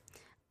fun.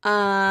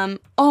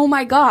 Oh,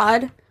 my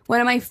God.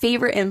 One of my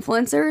favorite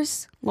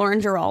influencers,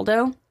 Lauren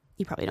Giraldo.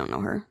 You probably don't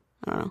know her.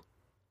 I don't know.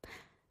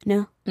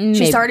 No. Maybe.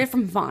 She started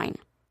from Vine.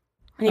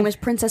 Her name was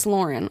Princess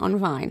Lauren on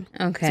Vine.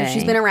 Okay. So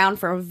she's been around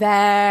for a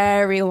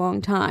very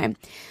long time.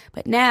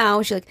 But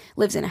now she like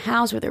lives in a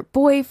house with her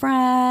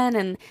boyfriend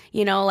and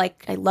you know,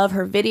 like I love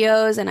her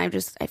videos and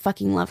I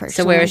fucking love her.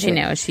 So where is she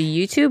now? Is she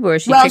YouTube or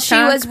is she TikTok? TikTok?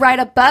 She was right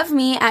above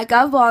me at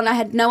Govball and I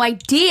had no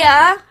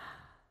idea.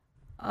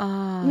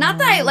 Not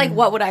that I, like,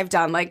 what would I have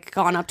done? Like,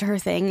 gone up to her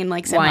thing and,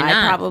 like, said Why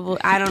not?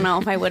 Probably, I don't know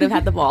if I would have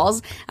had the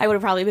balls. I would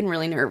have probably been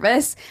really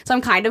nervous. So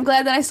I'm kind of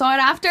glad that I saw it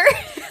after.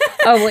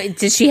 Oh, wait,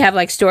 did she have,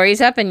 like, stories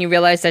up and you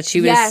realized that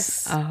she was...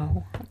 Yes.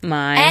 Oh.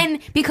 my. And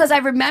because I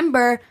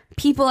remember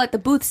people at the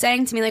booth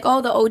saying to me, like,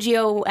 oh, the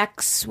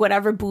OGOX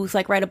whatever booth,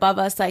 like, right above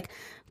us, like,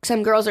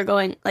 some girls are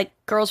going, like,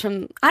 girls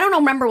from, I don't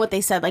remember what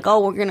they said, like, oh,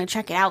 we're going to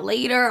check it out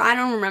later. I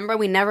don't remember.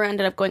 We never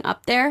ended up going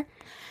up there.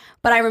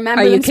 But I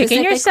remember Are you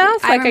kicking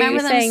yourself? I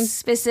remember them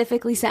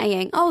specifically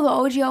saying, oh,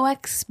 the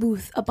OGOX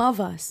booth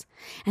above us.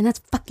 And that's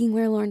fucking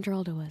where Lauren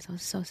Geraldo was. I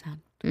was so sad.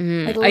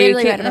 Mm-hmm. Like,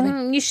 literally right above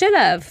me. You should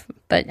have,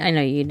 but I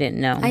know you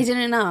didn't know. I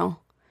didn't know.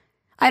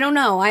 I don't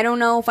know. I don't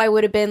know if I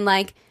would have been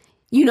like,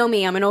 you know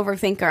me, I'm an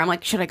overthinker. I'm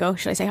like, should I go?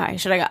 Should I say hi?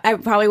 Should I go? I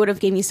probably would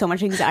have gave me so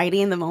much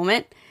anxiety in the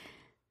moment.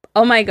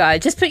 Oh my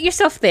God. Just put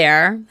yourself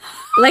there.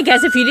 Like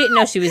as if you didn't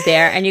know she was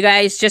there and you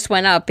guys just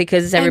went up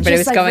because everybody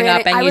was going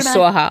up and you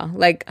saw her.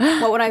 Like,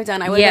 what would I have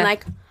done? I would have been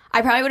like,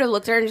 I probably would have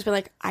looked at her and just been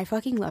like, I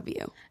fucking love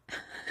you,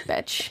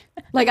 bitch.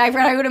 Like I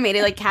probably would have made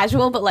it like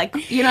casual, but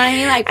like, you know what I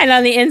mean? Like, and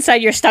on the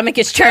inside, your stomach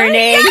is churning.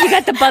 Yeah. You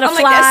got the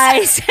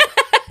butterflies.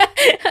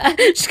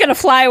 She's going to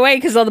fly away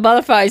because all the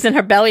butterflies in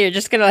her belly are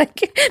just going to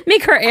like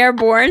make her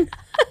airborne.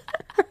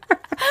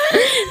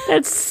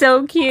 That's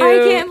so cute. I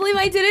can't believe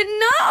I didn't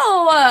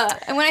know.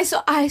 And when I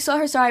saw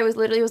her story, I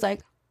was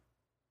like,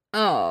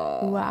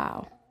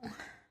 oh,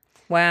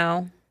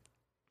 wow.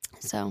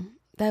 So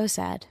that was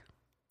sad.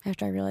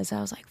 After I realized that,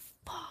 I was like,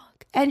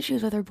 fuck. And she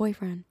was with her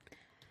boyfriend.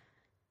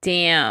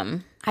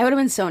 Damn. I would have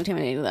been so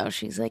intimidated though.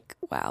 She's like,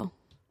 wow,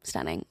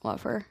 stunning,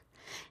 love her.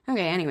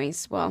 Okay,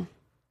 anyways, well,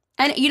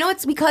 and you know,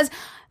 it's because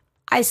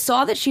I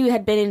saw that she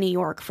had been in New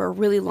York for a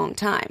really long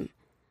time.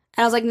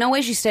 And I was like, no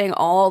way she's staying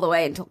all the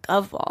way until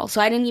GovBall. So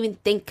I didn't even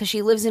think, because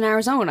she lives in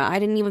Arizona, I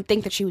didn't even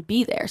think that she would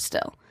be there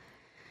still.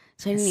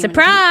 So I didn't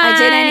Surprise! I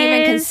didn't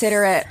even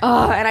consider it.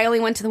 Oh, and I only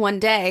went to the one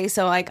day,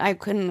 so like I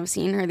couldn't have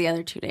seen her the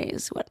other 2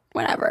 days.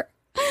 Whatever.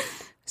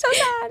 So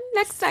sad.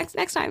 Next time.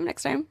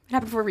 It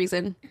happened for a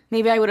reason.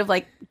 Maybe I would have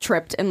like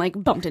tripped and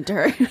like bumped into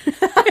her.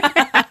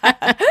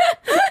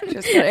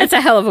 Just kidding. It's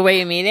a hell of a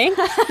way of meeting.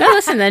 No,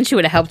 listen, then she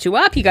would have helped you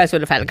up. You guys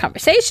would have had a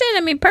conversation.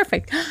 I mean,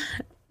 perfect.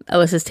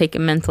 Alyssa's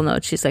taking mental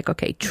notes. She's like,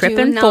 okay, trip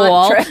and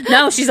fall.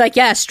 No, she's like,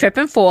 yes, trip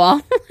and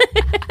fall.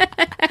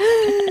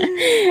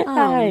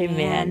 Oh,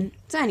 man.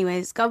 So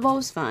anyways, GovBall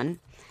was fun.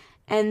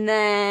 And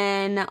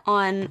then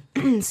on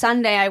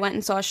Sunday, I went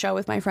and saw a show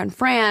with my friend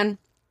Fran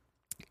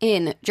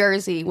in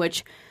Jersey,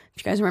 which,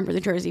 if you guys remember the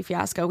Jersey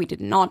fiasco, we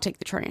did not take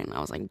the train. I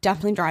was like,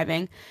 definitely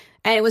driving.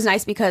 And it was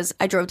nice because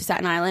I drove to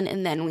Staten Island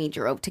and then we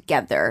drove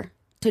together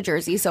to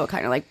Jersey. So it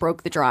kind of like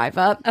broke the drive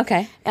up.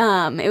 Okay.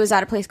 It was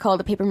at a place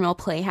called the Paper Mill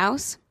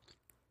Playhouse.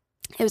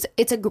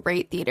 It's a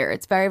great theater.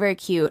 It's very, very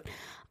cute.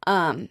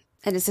 And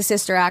it's a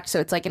sister act, so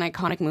it's like an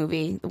iconic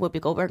movie, the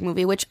Whoopi Goldberg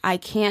movie, which I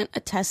can't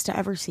attest to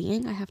ever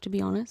seeing, I have to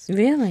be honest.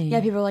 Really?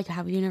 Yeah, people are like,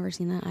 have you never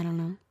seen that? I don't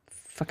know.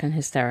 Fucking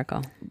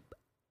hysterical.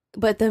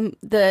 But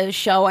the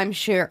show, I'm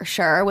sure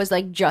was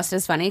like just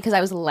as funny because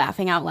I was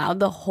laughing out loud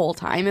the whole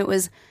time. It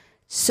was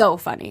so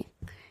funny.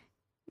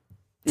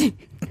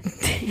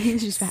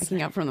 He's just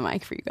backing up from the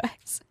mic for you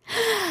guys.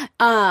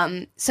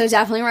 So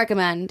definitely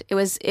recommend.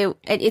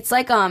 It's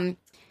like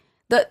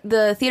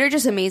the theater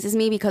just amazes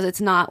me because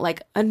it's not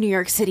like a New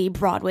York City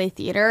Broadway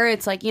theater.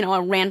 It's like, you know,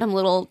 a random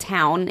little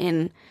town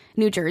in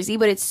New Jersey,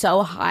 but it's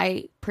so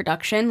high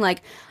production.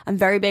 Like, I'm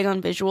very big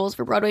on visuals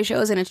for Broadway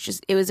shows, and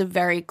it was a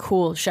very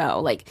cool show.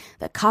 Like,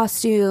 the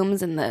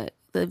costumes and the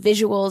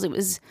visuals, it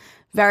was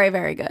very,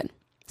 very good.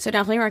 So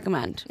definitely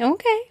recommend.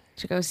 Okay.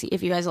 To go see.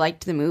 If you guys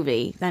liked the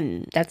movie,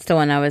 then that's the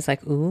one I was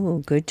like,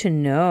 ooh, good to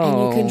know.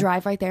 And you can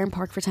drive right there and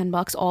park for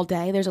 $10 all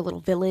day. There's a little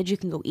village you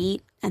can go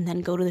eat and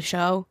then go to the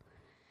show.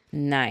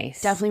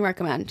 Nice. Definitely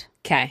recommend.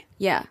 Okay.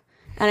 Yeah.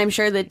 And I'm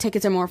sure the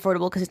tickets are more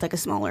affordable because it's like a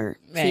smaller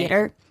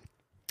theater.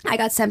 I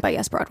got sent by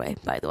Yes Broadway,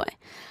 by the way.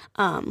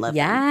 Love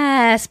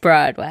Yes, them.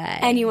 Broadway.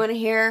 And you want to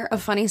hear a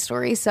funny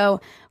story? So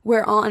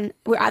we're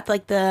at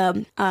like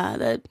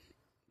the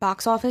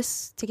box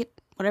office ticket,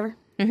 whatever.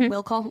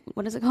 Will call.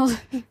 What is it called?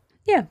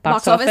 Yeah,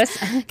 box office.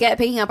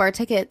 Picking up our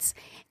tickets,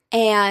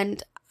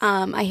 and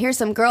I hear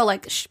some girl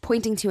like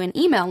pointing to an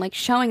email, like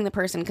showing the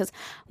person, because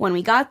when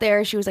we got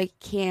there, she was like,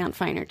 can't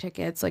find her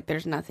tickets, like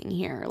there's nothing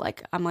here.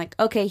 Like, I'm like,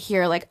 okay,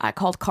 here. Like, I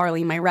called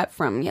Carly, my rep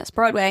from Yes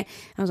Broadway.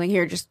 I was like,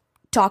 here, just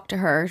talk to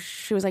her.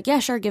 She was like, yeah,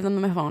 sure, give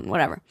them my phone,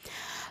 whatever.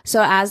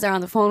 So as they're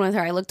on the phone with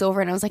her, I looked over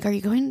and I was like, are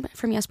you going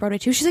from Yes Broadway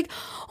too? She's like,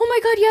 oh my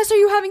God, yes, are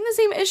you having the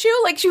same issue?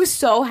 Like, she was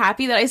so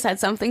happy that I said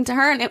something to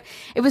her, and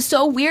it was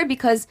so weird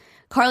because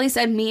Carly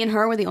said me and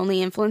her were the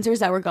only influencers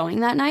that were going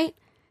that night.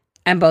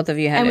 And both of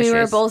you had issues. And we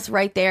were both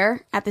right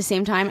there at the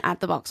same time at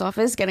the box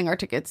office getting our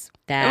tickets.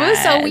 That's it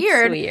was so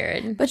weird.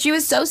 weird. But she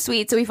was so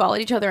sweet. So we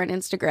followed each other on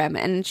Instagram.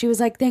 And she was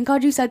like, thank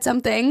God you said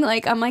something.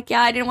 Like, I'm like,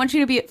 yeah, I didn't want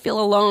you to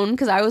feel alone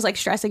because I was like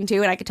stressing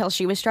too. And I could tell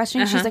she was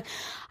stressing. She's like,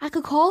 I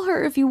could call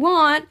her if you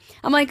want.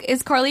 I'm like,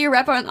 is Carly your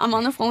rep? I'm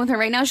on the phone with her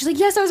right now. She's like,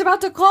 yes, I was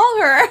about to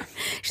call her.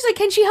 She's like,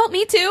 can she help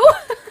me too?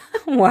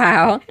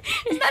 Wow.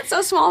 Isn't that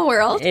so small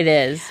world? It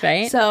is,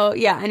 right? So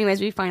yeah,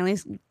 anyways, we finally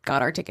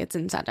got our tickets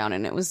and sat down,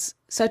 and it was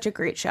such a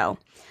great show.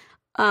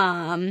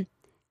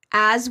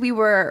 As we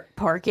were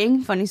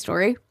parking, funny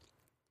story.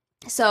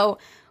 So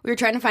we were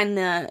trying to find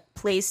the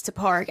place to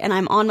park, and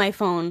I'm on my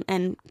phone,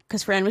 and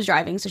because Fran was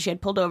driving, so she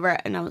had pulled over,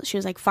 and she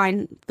was like,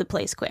 find the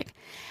place quick.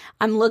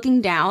 I'm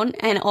looking down,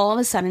 and all of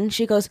a sudden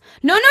she goes,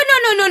 no,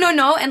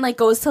 and like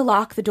goes to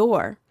lock the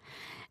door.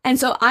 And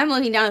so I'm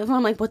looking down at the phone,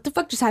 I'm like, what the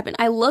fuck just happened?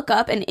 I look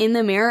up, and in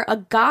the mirror, a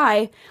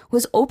guy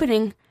was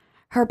opening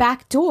her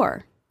back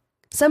door.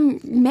 Some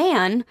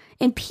man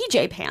in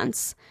PJ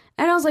pants.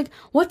 And I was like,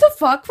 what the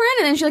fuck, Fran?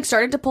 And then she like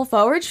started to pull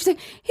forward. She's like,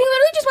 he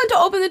literally just went to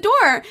open the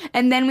door.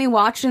 And then we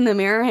watched in the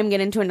mirror him get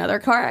into another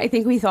car. I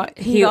think he thought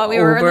we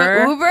were in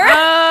the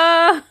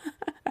Uber.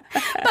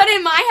 But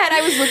in my head,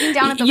 I was looking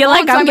down at the phone. You're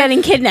like, I'm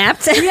getting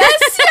kidnapped.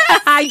 Yes.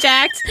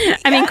 Hijacked.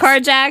 I mean,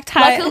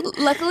 carjacked.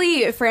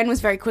 Luckily, Fran was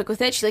very quick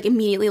with it. She like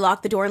immediately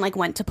locked the door and like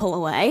went to pull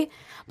away.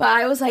 But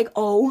I was like,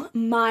 oh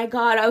my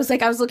God. I was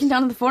looking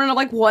down at the phone and I'm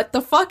like, what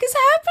the fuck is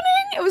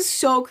happening? It was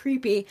so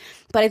creepy.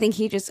 But I think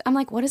I'm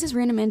like, what is this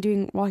random man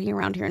doing walking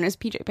around here in his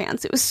PJ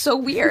pants? It was so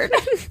weird.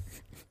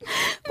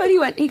 But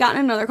he got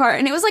in another car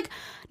and it was like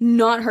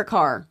not her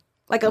car.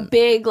 Like a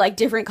big, like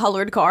different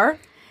colored car.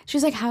 She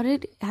was like, how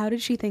did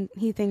he think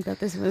that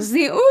this was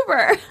the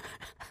Uber?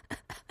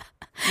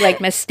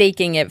 Like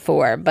mistaking it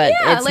for, but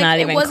it's like, not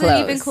even close. It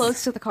wasn't even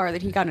close to the car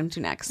that he got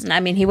into next. I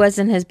mean, he was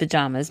in his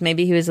pajamas.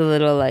 Maybe he was a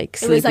little like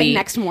sleepy. It was like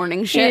next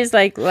morning shit. He was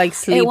like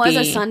sleepy. It was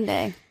a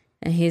Sunday.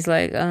 And he's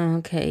like, oh,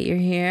 okay, you're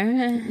here?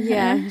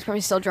 Yeah, he's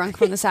probably still drunk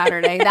from the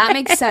Saturday. That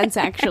makes sense,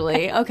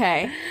 actually.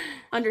 Okay,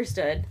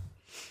 understood.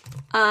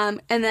 And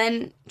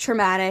then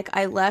traumatic,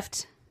 I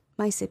left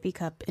my sippy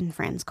cup in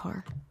Fran's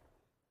car.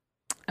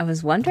 I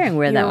was wondering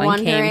where that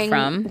one came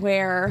from.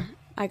 Where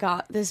I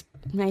got this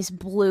nice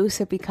blue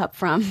sippy cup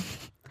from.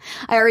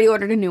 I already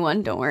ordered a new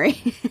one, don't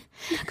worry.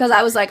 Because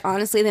I was like,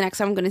 honestly, the next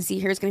time I'm going to see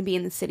her is going to be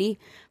in the city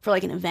for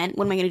like an event.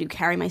 What am I going to do,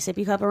 carry my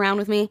sippy cup around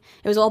with me?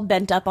 It was all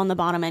bent up on the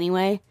bottom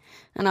anyway.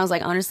 And I was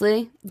like,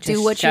 honestly,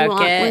 do what you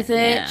want with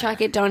it. Yeah.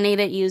 Chuck it, donate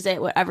it, use it,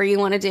 whatever you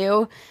want to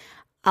do.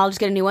 I'll just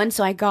get a new one.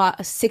 So I got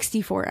a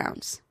 64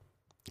 ounce.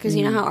 Because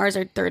you know how ours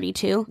are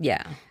 32?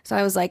 Yeah. So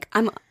I was like,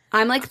 I'm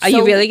like, are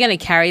you really going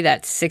to carry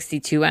that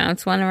 62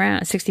 ounce one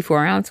around,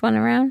 64 ounce one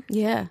around?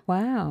 Yeah.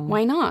 Wow.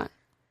 Why not?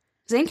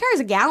 Zane carries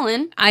a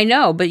gallon. I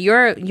know, but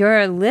you're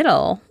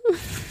little.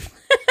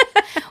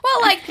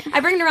 Well, like, I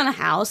bring it around the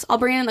house. I'll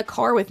bring it in the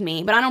car with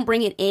me, but I don't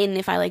bring it in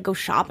if I like go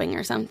shopping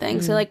or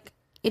something. So like,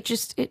 it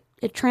just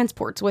it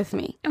transports with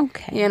me.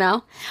 Okay. You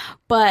know,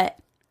 but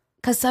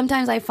because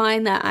sometimes I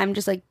find that I'm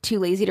just like too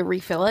lazy to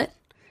refill it.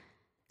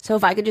 So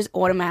if I could just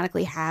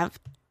automatically have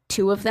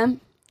 2 of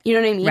them, you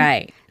know what I mean?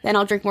 Right. Then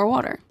I'll drink more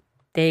water.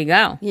 There you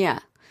go. Yeah.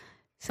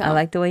 So I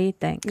like the way you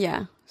think.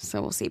 Yeah.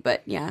 So we'll see.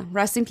 But yeah,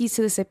 rest in peace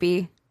to the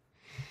sippy.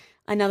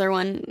 Another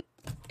one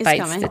is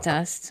Bites coming. the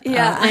dust.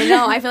 Yeah, I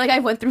know. I feel like I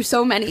went through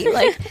so many.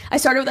 Like, I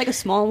started with like a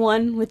small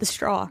one with the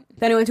straw.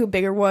 Then I went to a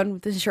bigger one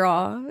with the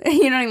straw.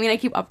 You know what I mean? I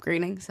keep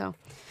upgrading. So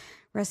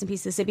rest in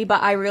peace to the sippy.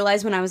 But I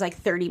realized when I was like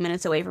 30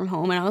 minutes away from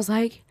home and I was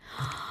like,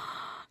 no,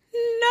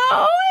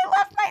 I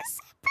left my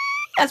sippy.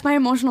 That's my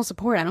emotional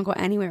support. I don't go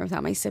anywhere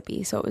without my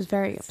sippy. So it was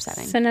very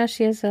upsetting. So now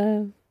she has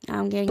a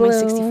I'm getting blue. My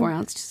 64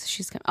 ounce.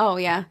 She's coming. Oh,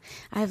 yeah.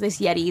 I have this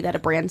Yeti that a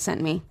brand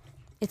sent me.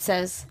 It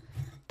says,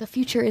 the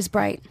future is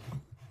bright.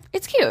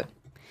 It's cute.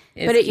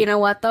 But you know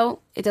what, though?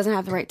 It doesn't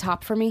have the right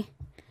top for me.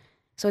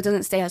 So it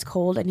doesn't stay as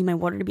cold. I need my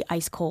water to be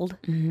ice cold.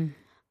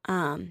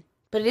 Mm-hmm.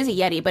 But it is a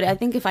Yeti. But I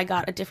think if I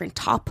got a different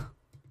top,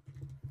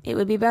 it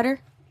would be better.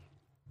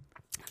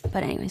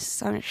 But anyways,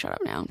 so I'm going to shut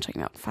up now. I'm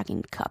talking about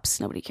fucking cups.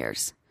 Nobody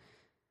cares.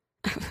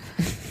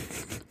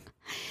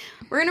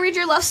 We're going to read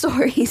your love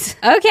stories.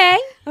 Okay.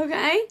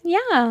 Okay?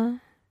 Yeah.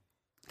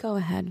 Go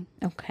ahead.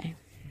 Okay.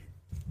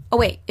 Oh,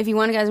 wait. If you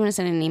guys want to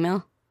send an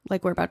email,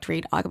 like we're about to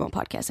read,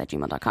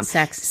 agamopodcast@gmail.com.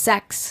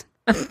 Sex.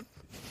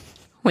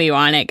 We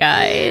want it,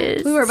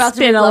 guys. We were about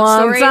to read love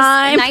stories.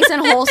 Nice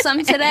and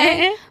wholesome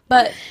today.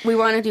 But we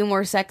want to do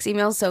more sex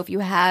emails. So if you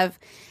have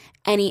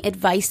any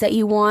advice that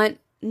you want,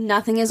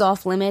 nothing is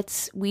off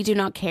limits. We do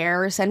not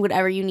care. Send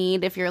whatever you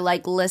need. If you're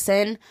like,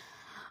 listen,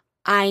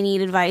 I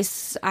need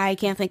advice. I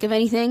can't think of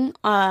anything.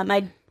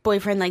 My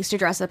boyfriend likes to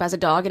dress up as a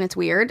dog and it's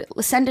weird.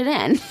 Send it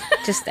in.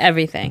 Just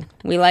everything.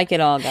 We like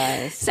it all,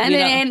 guys. Send it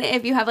in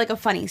if you have like a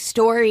funny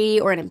story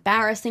or an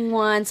embarrassing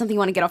one, something you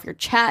want to get off your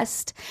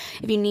chest.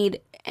 If you need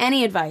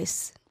any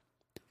advice,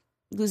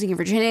 losing your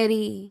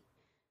virginity,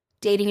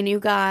 dating a new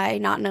guy,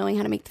 not knowing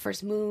how to make the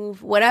first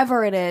move,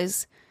 whatever it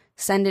is,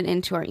 send it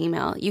into our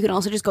email. You can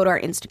also just go to our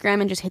Instagram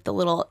and just hit the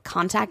little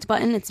contact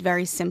button. It's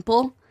very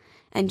simple.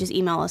 And just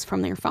email us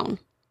from your phone.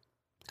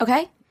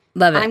 Okay?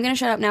 Love it. I'm going to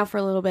shut up now for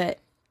a little bit.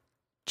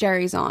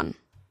 Jerry's on.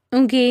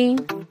 Okay.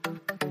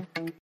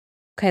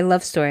 Okay,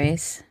 love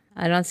stories.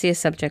 I don't see a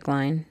subject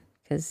line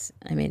because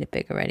I made it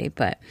big already.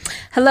 But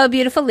hello,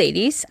 beautiful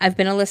ladies. I've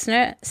been a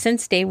listener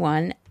since day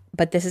one,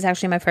 but this is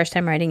actually my first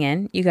time writing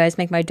in. You guys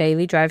make my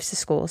daily drives to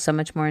school so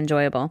much more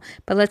enjoyable.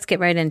 But let's get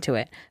right into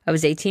it. I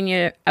was an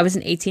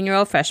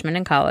 18-year-old freshman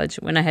in college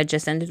when I had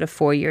just ended a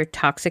 4-year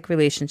toxic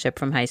relationship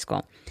from high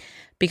school.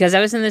 Because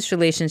I was in this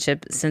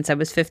relationship since I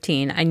was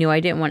 15, I knew I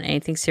didn't want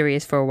anything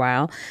serious for a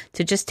while,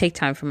 to just take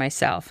time for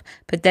myself.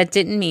 But that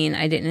didn't mean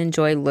I didn't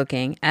enjoy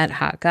looking at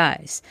hot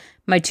guys.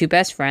 My two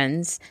best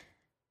friends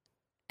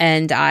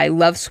and I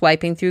love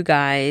swiping through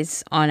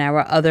guys on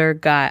our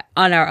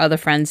other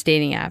friends'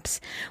 dating apps.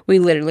 We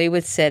literally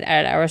would sit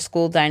at our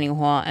school dining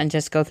hall and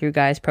just go through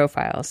guys'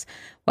 profiles.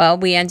 Well,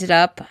 we ended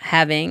up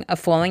having a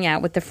falling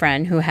out with the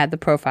friend who had the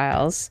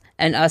profiles,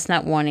 and us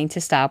not wanting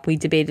to stop, we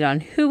debated on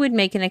who would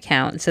make an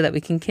account so that we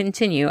can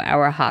continue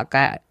our hot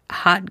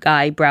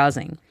guy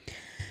browsing.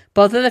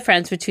 Both of the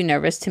friends were too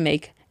nervous to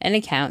make an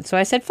account, so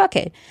I said fuck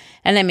it,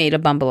 and I made a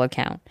Bumble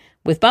account.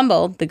 With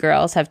Bumble, the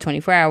girls have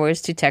 24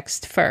 hours to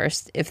text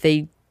first. If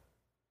they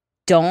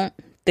don't,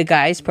 the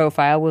guy's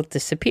profile will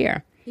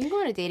disappear. You can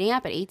go on a dating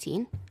app at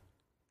 18.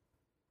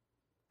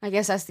 I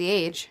guess that's the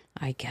age.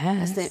 I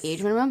guess. That's the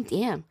age minimum?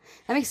 Damn.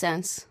 That makes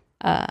sense.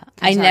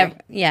 I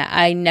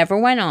never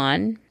went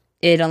on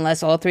it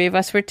unless all three of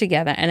us were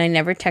together, and I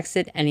never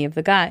texted any of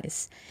the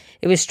guys.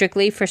 It was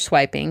strictly for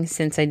swiping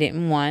since I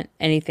didn't want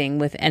anything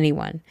with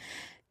anyone.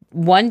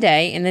 One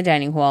day in the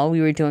dining hall,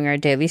 we were doing our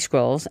daily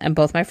scrolls, and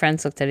both my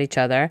friends looked at each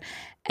other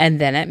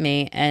and then at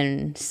me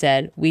and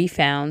said, "We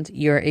found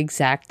your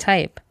exact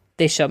type."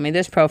 They showed me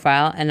this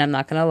profile, and I'm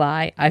not going to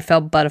lie, I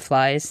felt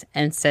butterflies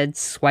and said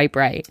swipe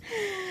right.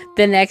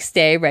 The next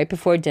day, right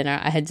before dinner,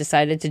 I had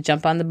decided to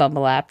jump on the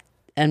Bumble app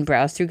and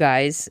browse through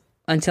guys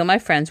until my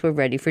friends were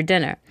ready for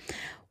dinner.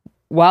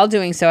 While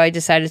doing so, I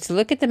decided to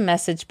look at the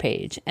message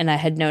page, and I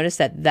had noticed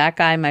that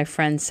guy my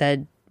friend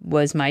said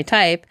was my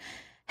type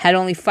had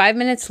only 5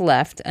 minutes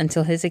left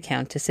until his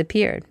account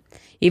disappeared.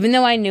 Even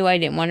though I knew I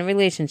didn't want a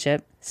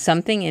relationship,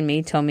 something in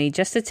me told me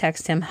just to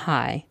text him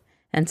hi,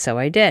 and so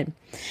I did.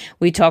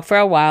 We talked for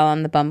a while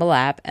on the Bumble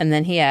app, and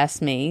then he asked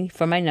me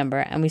for my number,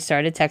 and we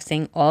started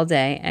texting all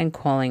day and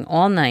calling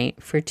all night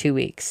for 2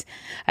 weeks.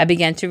 I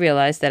began to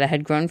realize that I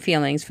had grown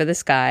feelings for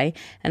this guy,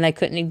 and I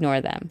couldn't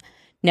ignore them.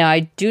 Now,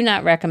 I do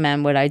not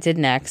recommend what I did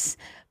next,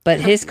 but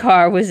his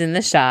car was in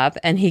the shop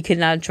and he could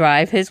not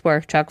drive his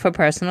work truck for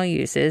personal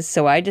uses,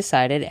 so I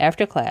decided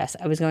after class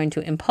I was going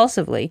to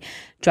impulsively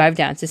drive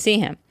down to see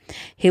him.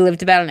 He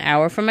lived about an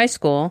hour from my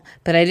school,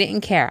 but I didn't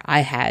care.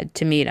 I had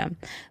to meet him.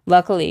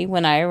 Luckily,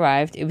 when I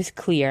arrived, it was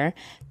clear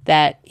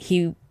that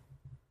he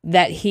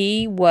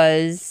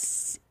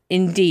was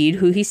indeed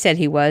who he said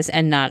he was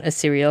and not a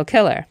serial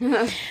killer.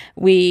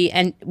 We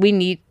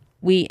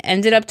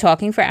ended up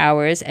talking for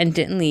hours and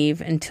didn't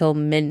leave until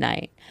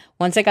midnight.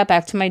 Once I got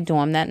back to my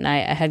dorm that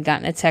night, I had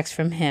gotten a text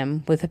from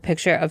him with a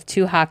picture of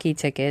 2 hockey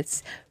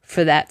tickets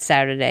for that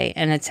Saturday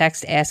and a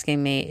text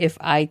asking me if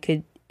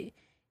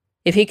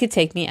he could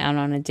take me out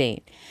on a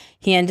date.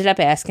 He ended up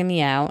asking me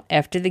out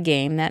after the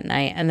game that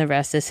night, and the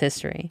rest is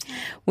history.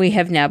 We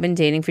have now been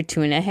dating for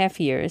 2.5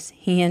 years.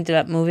 He ended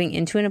up moving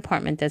into an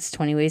apartment that's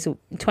 20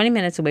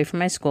 minutes away from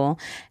my school,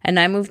 and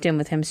I moved in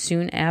with him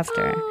soon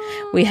after.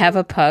 We have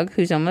a pug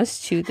who's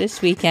almost 2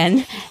 this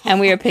weekend, and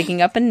we are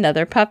picking up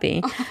another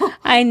puppy.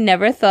 I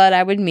never thought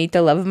I would meet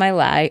the love of my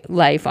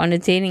life on a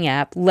dating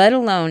app, let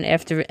alone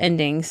after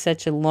ending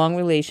such a long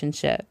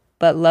relationship.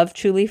 But love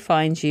truly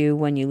finds you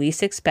when you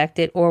least expect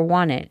it or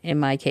want it, in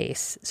my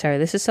case. Sorry,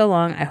 this is so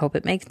long. I hope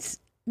it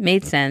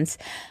made sense.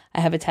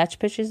 I have attached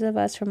pictures of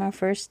us from our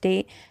first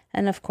date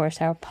and, of course,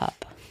 our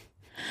pup.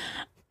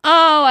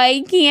 Oh,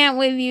 I can't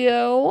with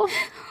you.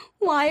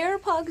 Why are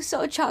pugs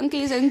so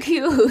chunky and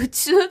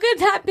cute? Look at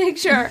that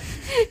picture.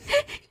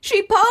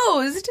 She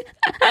posed.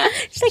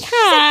 She's like,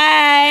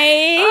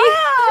 hi.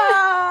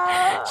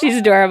 Ah. She's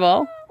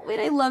adorable. Wait,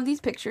 I love these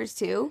pictures,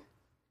 too.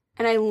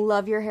 And I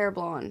love your hair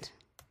blonde.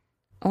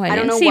 Oh, I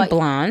didn't see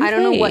blonde. I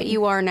don't know what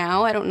you are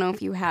now. I don't know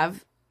if you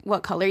have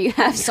what color you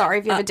have. Sorry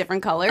if you have a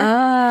different color. Oh.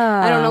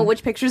 I don't know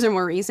which pictures are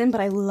more recent,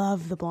 but I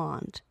love the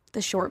blonde.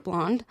 The short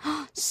blonde.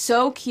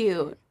 So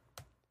cute.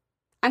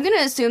 I'm going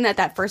to assume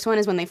that first one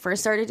is when they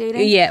first started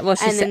dating. Yeah, well,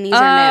 and then these are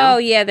new. Oh,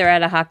 yeah, they're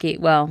at a hockey.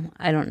 Well,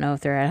 I don't know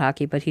if they're at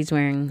hockey, but he's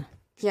wearing...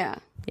 Yeah.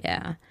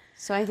 Yeah.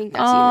 So I think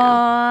that's you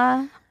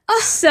now.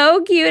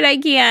 So cute. I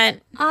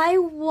can't. I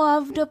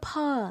loved a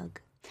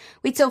pug.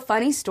 Wait, so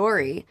funny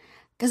story.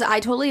 Because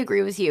I totally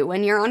agree with you.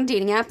 When you're on a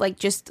dating app,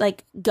 just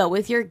go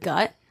with your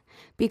gut.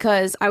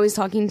 Because I was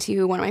talking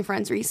to one of my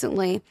friends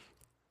recently,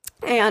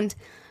 and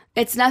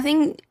it's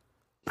nothing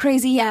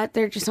crazy yet.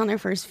 They're just on their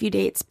first few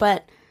dates.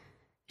 But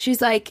she's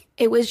like,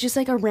 it was just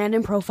a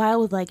random profile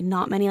with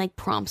not many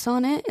prompts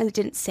on it. And it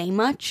didn't say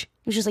much.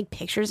 It was just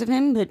pictures of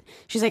him. But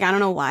she's like, I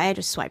don't know why. I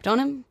just swiped on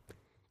him.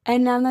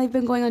 And now they've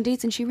been going on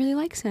dates, and she really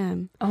likes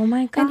him. Oh,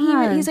 my God.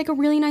 And he's a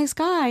really nice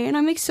guy. And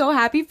I'm so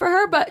happy for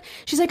her. But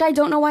she's like, I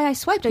don't know why I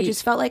swiped. I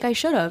just felt like I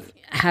should have.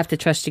 I have to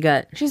trust your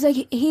gut. She's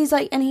like,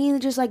 and he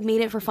just made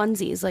it for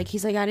funsies.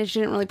 He's like, I just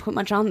didn't really put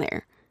much on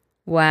there.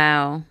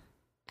 Wow. And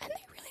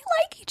they really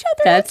like each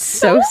other. That's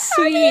so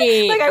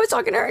sweet. I was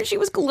talking to her, and she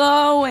was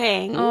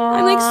glowing.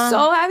 Aww. I'm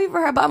so happy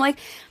for her. But I'm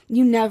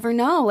you never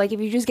know. If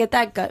you just get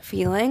that gut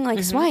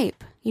feeling,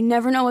 swipe. You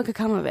never know what could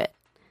come of it.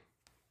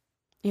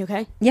 You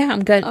okay? Yeah,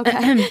 I'm good.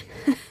 Okay.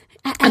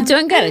 I'm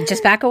doing good.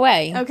 Just back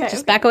away. Okay.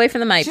 Just back away from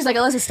the mic. She's like,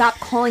 Alyssa, stop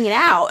calling it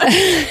out.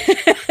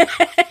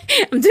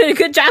 I'm doing a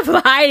good job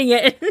of hiding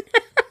it.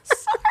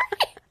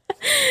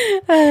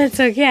 Sorry. That's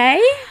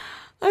okay.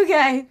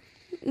 Okay.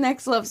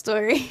 Next love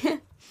story.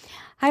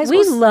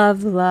 We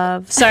love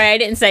love. Sorry, I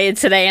didn't say it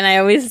today, and I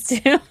always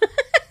do.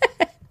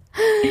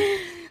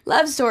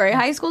 Love story.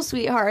 High school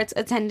sweethearts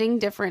attending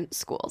different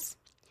schools.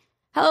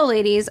 Hello,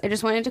 ladies. I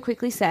just wanted to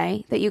quickly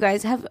say that you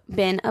guys have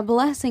been a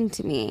blessing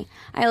to me.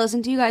 I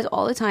listen to you guys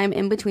all the time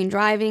in between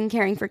driving,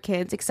 caring for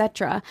kids,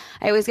 etc.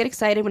 I always get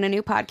excited when a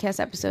new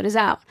podcast episode is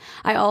out.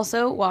 I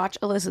also watch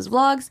Alyssa's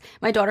vlogs.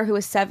 My daughter, who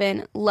is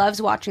 7,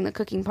 loves watching the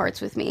cooking parts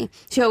with me.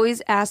 She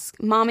always asks,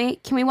 Mommy,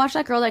 can we watch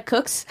that girl that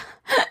cooks?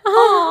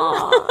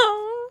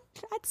 Oh,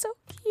 that's so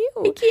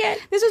cute. I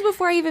can't. This was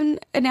before I even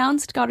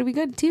announced Gotta Be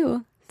Good,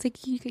 too. It's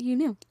like you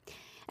knew.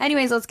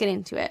 Anyways, let's get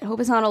into it. Hope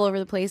it's not all over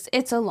the place.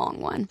 It's a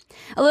long one.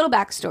 A little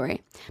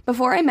backstory.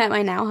 Before I met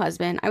my now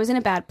husband, I was in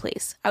a bad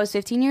place. I was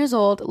 15 years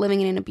old, living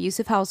in an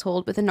abusive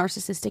household with a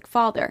narcissistic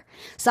father.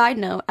 Side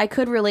note, I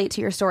could relate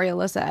to your story,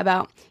 Alyssa,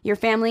 about your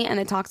family and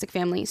the toxic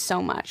family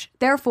so much.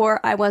 Therefore,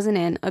 I wasn't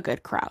in a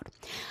good crowd.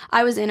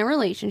 I was in a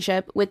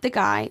relationship with the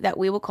guy that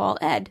we will call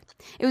Ed.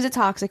 It was a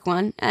toxic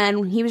one,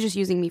 and he was just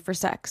using me for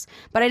sex.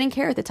 But I didn't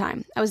care at the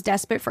time. I was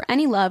desperate for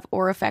any love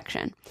or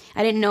affection.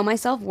 I didn't know my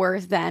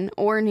self-worth then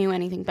or knew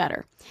anything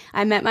better.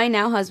 I met my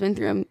now husband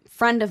through a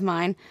friend of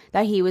mine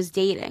that he was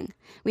dating.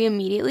 We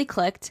immediately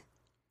clicked.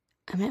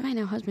 I met my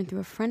now husband through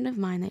a friend of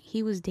mine that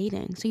he was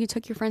dating. So you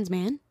took your friend's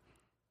man?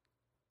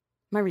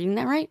 Am I reading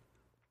that right?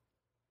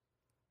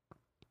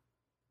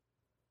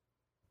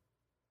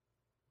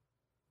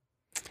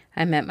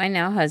 I met my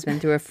now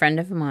husband through a friend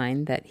of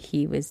mine that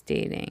he was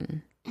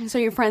dating. So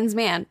your friend's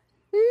man?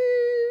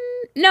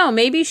 No,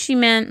 maybe she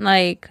meant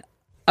like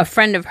a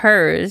friend of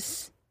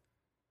hers.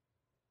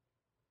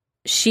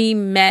 She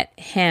met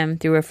him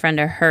through a friend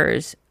of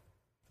hers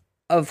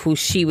of who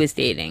she was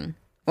dating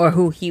or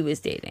who he was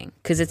dating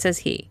because it says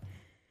he.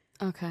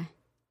 Okay.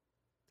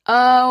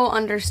 Oh,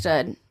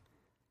 understood.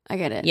 I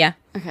get it. Yeah.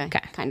 Okay.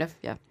 Kind of.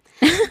 Yeah.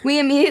 We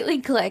immediately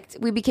clicked.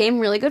 We became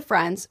really good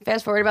friends.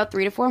 Fast forward about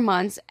 3 to 4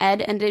 months,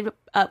 Ed ended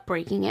up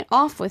breaking it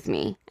off with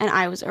me, and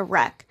I was a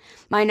wreck.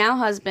 My now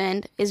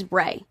husband is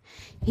Ray.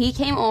 He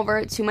came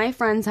over to my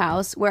friend's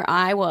house where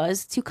I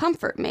was to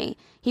comfort me.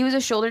 He was a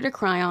shoulder to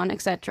cry on,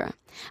 etc.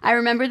 I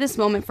remember this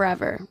moment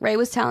forever. Ray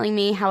was telling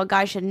me how a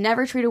guy should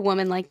never treat a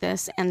woman like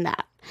this and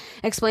that,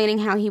 explaining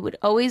how he would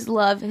always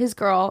love his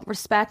girl,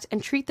 respect,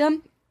 and treat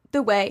them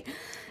the way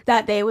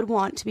that they would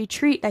want to be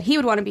that he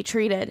would want to be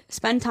treated,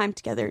 spend time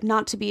together,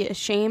 not to be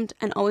ashamed,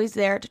 and always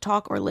there to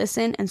talk or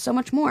listen, and so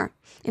much more.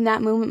 In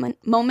that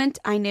moment,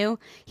 I knew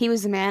he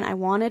was the man I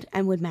wanted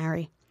and would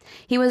marry.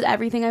 He was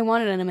everything I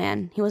wanted in a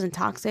man. He wasn't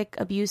toxic,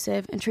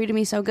 abusive, and treated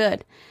me so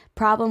good.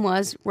 Problem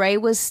was, Ray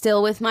was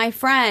still with my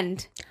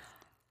friend.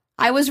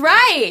 I was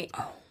right.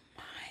 Oh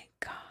my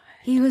God.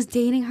 He was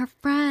dating her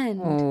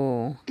friend.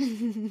 Oh.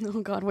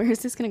 Oh God, where is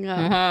this going to go?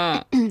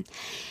 Uh-huh.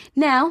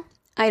 Now,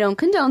 I don't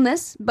condone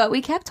this, but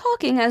we kept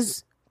talking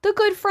as the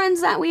good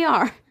friends that we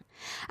are.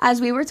 As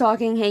we were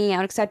talking, hanging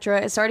out,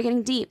 etc., it started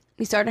getting deep.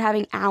 We started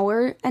having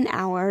hours and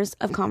hours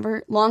of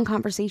long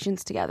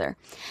conversations together.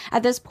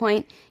 At this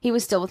point, he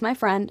was still with my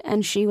friend,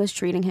 and she was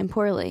treating him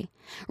poorly.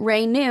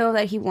 Ray knew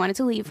that he wanted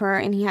to leave her,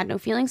 and he had no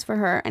feelings for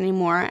her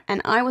anymore,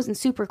 and I wasn't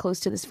super close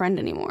to this friend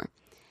anymore.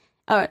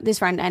 This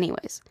friend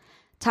anyways.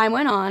 Time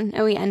went on,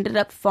 and we ended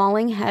up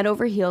falling head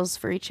over heels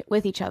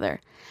with each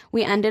other.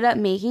 We ended up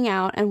making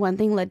out, and one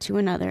thing led to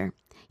another.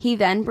 He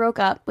then broke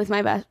up with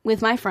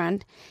my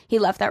friend. He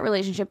left that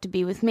relationship to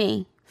be with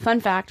me. Fun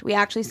fact, we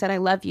actually said I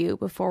love you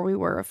before we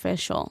were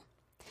official.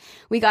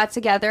 We got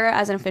together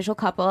as an official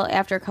couple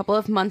after a couple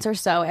of months or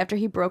so after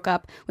he broke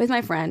up with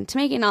my friend to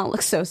make it not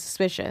look so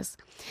suspicious.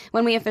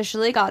 When we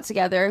officially got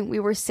together, we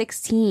were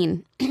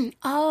 16.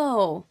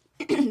 Oh,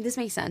 this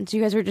makes sense.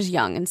 You guys were just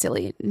young and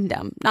silly and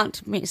dumb. Not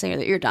to say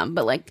that you're dumb,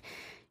 but like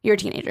you're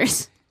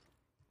teenagers.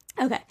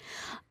 Okay.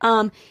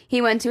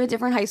 He went to a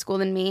different high school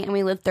than me, and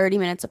we lived 30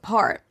 minutes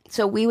apart.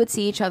 So we would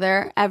see each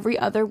other every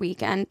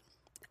weekend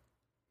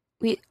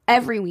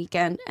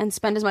and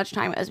spend as much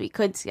time as we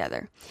could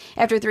together.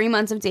 After 3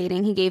 months of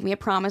dating, he gave me a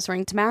promise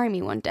ring to marry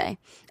me one day.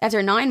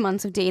 After 9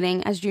 months of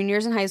dating as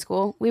juniors in high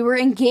school, we were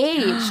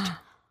engaged.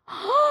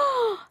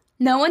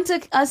 No one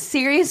took us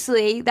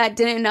seriously that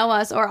didn't know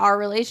us or our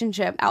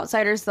relationship.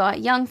 Outsiders thought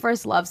young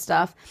first love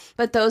stuff,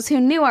 but those who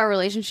knew our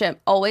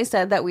relationship always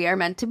said that we are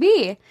meant to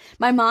be.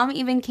 My mom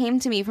even came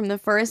to me from the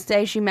first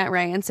day she met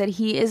Ray and said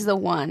he is the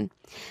one.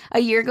 A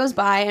year goes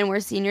by and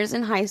we're seniors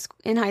in high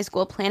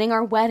school planning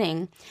our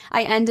wedding.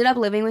 I ended up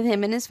living with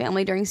him and his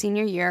family during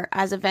senior year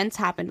as events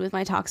happened with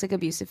my toxic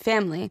abusive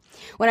family.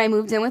 When I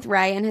moved in with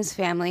Ray and his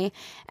family,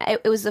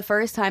 it was the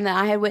first time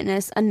that I had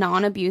witnessed a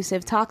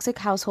non-abusive toxic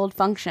household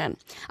function.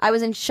 I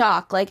was in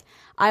shock, like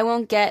I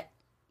won't get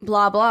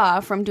blah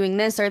blah from doing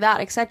this or that,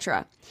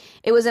 etc.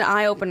 It was an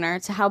eye-opener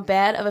to how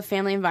bad of a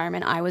family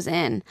environment I was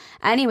in.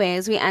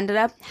 Anyways, we ended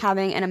up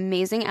having an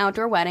amazing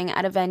outdoor wedding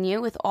at a venue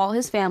with all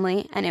his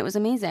family, and it was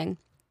amazing.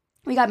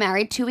 We got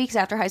married 2 weeks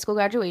after high school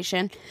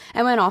graduation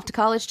and went off to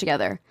college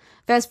together.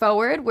 Fast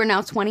forward, we're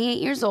now 28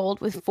 years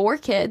old with 4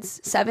 kids,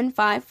 7,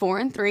 5, 4,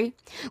 and 3.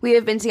 We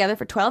have been together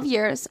for 12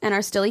 years and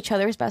are still each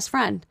other's best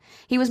friend.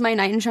 He was my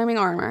knight in shining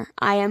armor.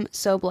 I am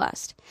so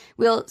blessed.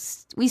 We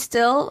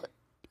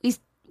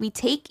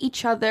take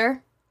each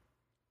other.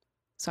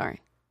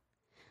 Sorry.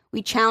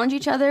 We challenge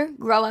each other,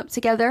 grow up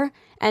together,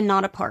 and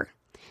not apart.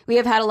 We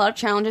have had a lot of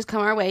challenges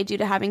come our way due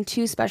to having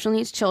 2 special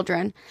needs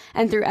children,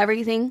 and through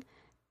everything,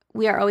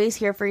 we are always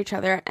here for each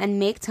other and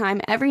make time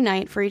every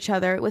night for each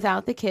other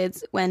without the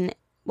kids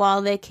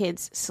while the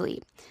kids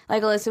sleep.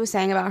 Like Alyssa was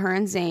saying about her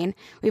and Zane,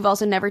 we've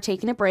also never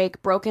taken a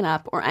break, broken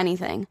up, or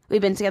anything.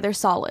 We've been together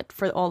solid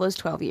for all those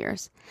 12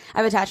 years.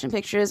 I've attached some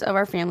pictures of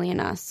our family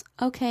and us.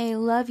 Okay,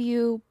 love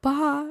you.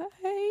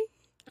 Bye.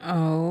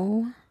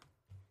 Oh,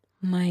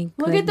 my goodness.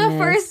 Look at the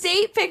first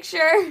date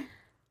picture.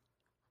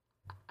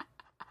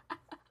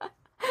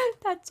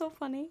 That's so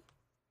funny.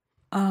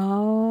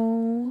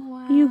 Oh,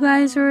 wow. You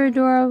guys are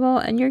adorable,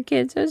 and your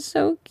kids are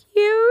so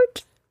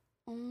cute.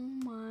 Oh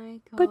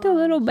my god! With the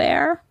little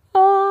bear.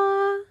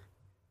 Aww.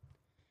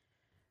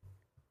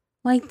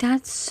 Like,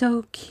 that's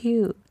so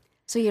cute.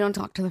 So you don't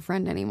talk to the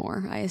friend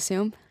anymore, I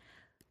assume?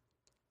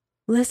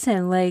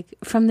 Listen, like,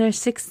 from they're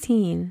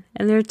 16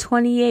 and they're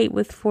 28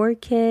 with 4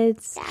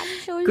 kids.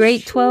 That's so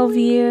great sweet. 12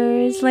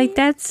 years. Like,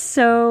 that's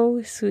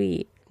so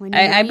sweet.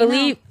 I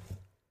believe.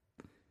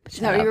 Is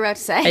that what you were about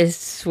to say? I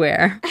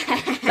swear.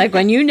 Like,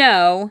 when you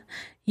know,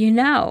 you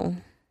know.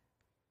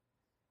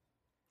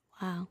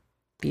 Wow.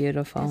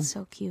 Beautiful. That's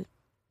so cute.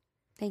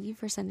 Thank you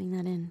for sending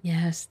that in.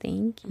 Yes,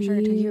 thank you. I'm sure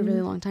it took you a really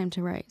long time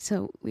to write,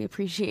 so we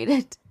appreciate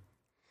it.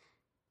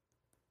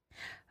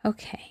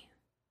 Okay.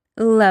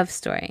 Love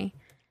story.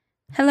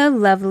 Hello,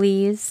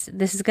 lovelies.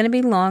 This is going to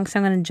be long, so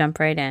I'm going to jump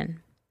right in.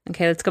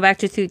 Okay, let's go back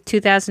to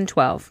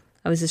 2012.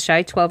 I was a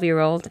shy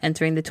 12-year-old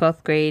entering the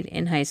 12th grade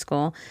in high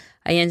school.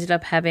 I ended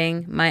up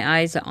having my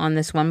eyes on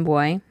this one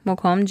boy. We'll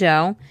call him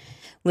Joe.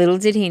 Little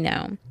did he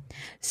know.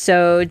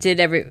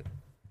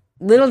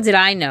 Little did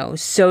I know,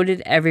 so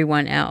did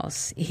everyone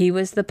else. He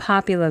was the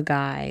popular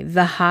guy,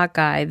 the hot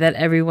guy that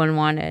everyone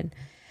wanted.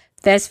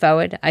 Fast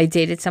forward, I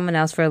dated someone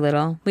else for a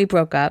little. We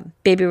broke up.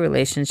 Baby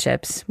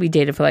relationships. We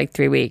dated for like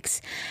 3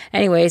 weeks.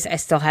 Anyways, I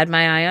still had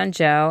my eye on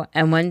Joe,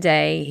 and one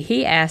day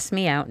he asked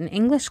me out in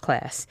English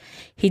class.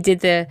 He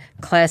did the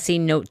classy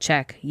note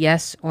check,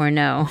 yes or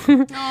no.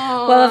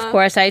 Well, of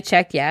course, I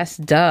checked yes.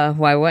 Duh,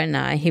 why wouldn't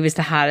I? He was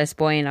the hottest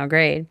boy in our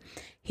grade.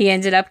 He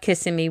ended up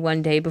kissing me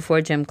one day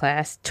before gym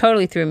class.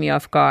 Totally threw me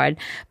off guard,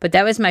 but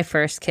that was my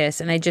first kiss,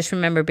 and I just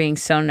remember being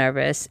so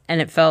nervous,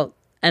 and I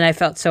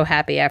felt so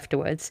happy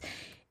afterwards.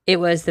 It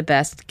was the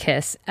best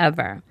kiss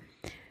ever.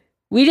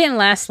 We didn't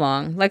last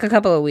long, like a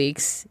couple of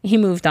weeks. He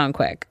moved on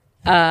quick.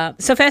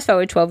 So fast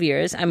forward 12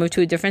 years, I moved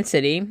to a different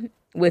city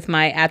with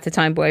my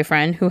at-the-time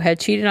boyfriend who had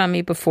cheated on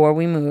me before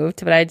we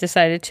moved, but I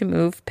decided to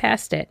move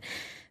past it.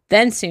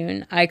 Then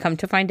soon, I come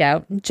to find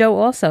out Joe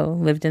also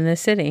lived in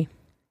this city.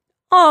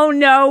 Oh,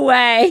 no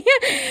way.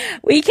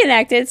 We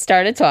connected,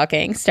 started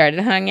talking,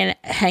 started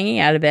hanging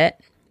out a bit.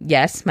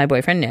 Yes, my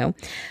boyfriend knew.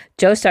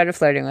 Joe started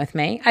flirting with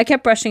me. I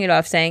kept brushing it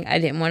off, saying I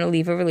didn't want to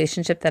leave a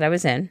relationship that I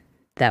was in.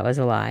 That was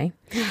a lie.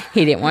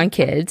 He didn't want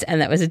kids,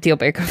 and that was a deal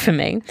breaker for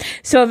me.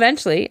 So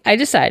eventually, I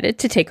decided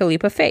to take a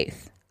leap of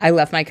faith. I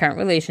left my current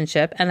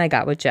relationship, and I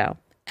got with Joe.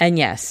 And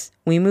yes,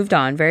 we moved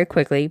on very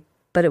quickly,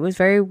 but it was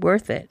very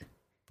worth it.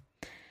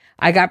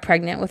 I got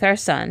pregnant with our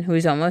son, who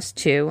is almost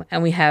 2,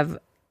 and we have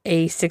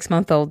a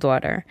 6-month-old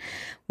daughter.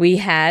 We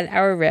had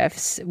our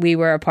rifts. We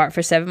were apart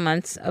for 7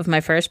 months of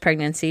my first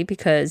pregnancy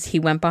because he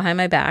went behind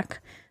my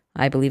back.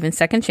 I believe in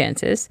second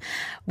chances.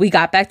 We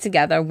got back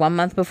together 1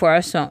 month before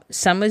our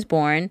son was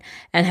born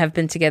and have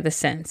been together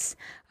since.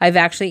 I've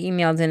actually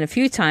emailed in a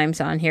few times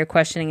on here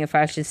questioning if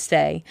I should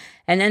stay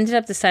and ended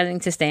up deciding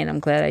to stay, and I'm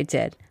glad I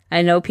did.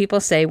 I know people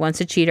say once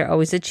a cheater,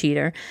 always a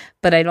cheater,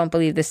 but I don't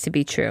believe this to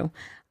be true.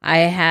 I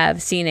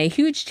have seen a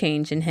huge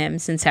change in him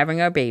since having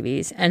our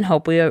babies and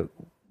hope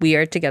we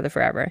are together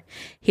forever.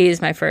 He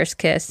is my first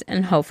kiss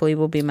and hopefully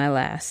will be my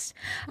last.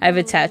 I've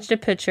attached a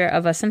picture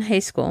of us in high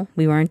school.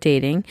 We weren't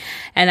dating,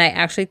 and I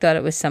actually thought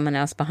it was someone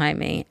else behind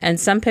me. And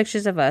some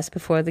pictures of us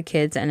before the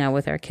kids and now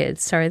with our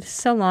kids. Sorry this is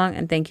so long,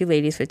 and thank you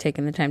ladies for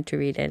taking the time to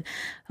read it.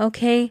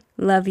 Okay,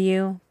 love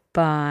you.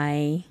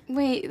 Bye.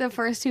 Wait, the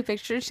first 2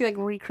 pictures, she like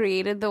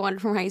recreated the one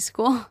from high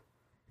school.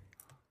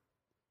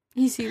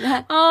 You see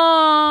that?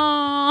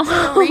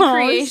 Oh,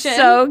 recreation.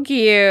 So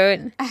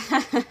cute.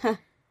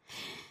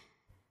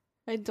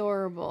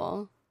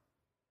 Adorable.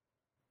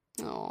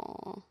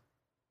 Oh,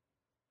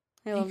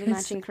 I love the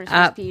matching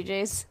Christmas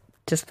PJs.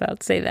 Just about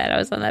to say that. I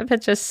was on that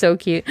picture. So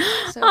cute.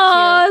 So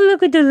oh, cute.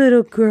 Look at the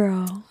little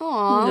girl.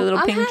 Oh, the little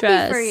I'm pink happy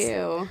dress. for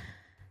you.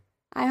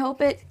 I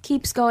hope it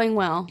keeps going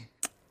well.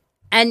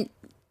 And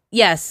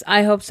yes,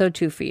 I hope so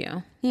too for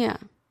you. Yeah.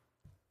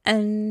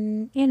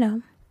 And,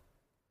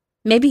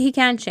 maybe he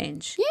can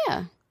change.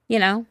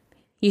 Yeah.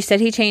 You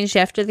said he changed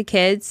after the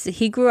kids.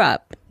 He grew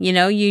up.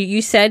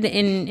 You said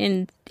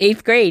in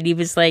 8th grade, he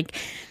was like,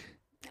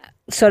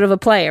 sort of a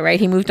player, right?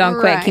 He moved on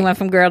quick. He Right. went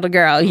from girl to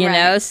girl, you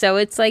know? So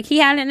it's like he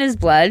had it in his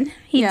blood.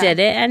 He Yeah. did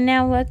it. And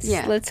now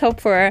let's hope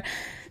for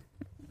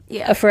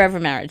a forever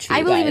marriage for you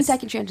I believe in guys.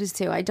 second chances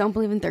too. I don't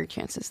believe in third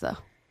chances though.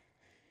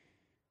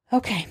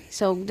 Okay.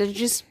 So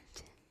just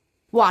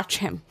watch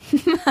him.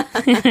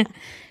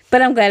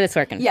 But I'm glad it's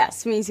working.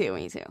 Yes, me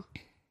too.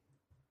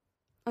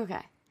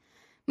 Okay.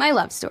 My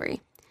love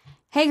story.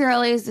 Hey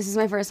girlies, this is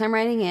my first time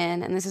writing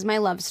in, and this is my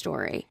love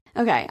story.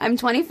 Okay, I'm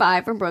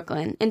 25 from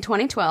Brooklyn. In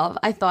 2012,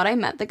 I thought I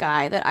met the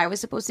guy that I was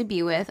supposed to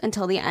be with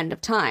until the end of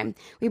time.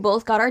 We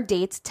both got our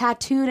dates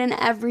tattooed and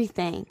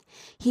everything.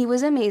 He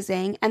was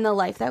amazing, and the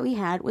life that we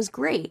had was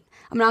great.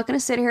 I'm not going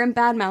to sit here and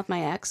badmouth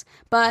my ex,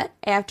 but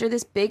after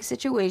this big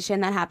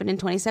situation that happened in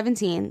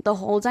 2017, the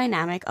whole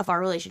dynamic of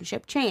our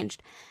relationship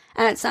changed.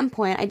 And at some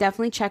point, I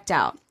definitely checked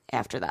out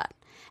after that.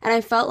 And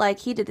I felt like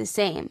he did the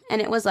same.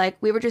 And it was like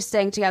we were just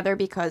staying together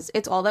because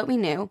it's all that we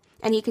knew.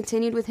 And he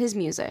continued with his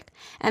music.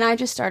 And I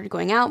just started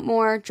going out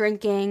more,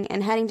 drinking,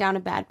 and heading down a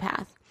bad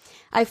path.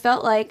 I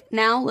felt like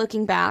now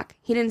looking back,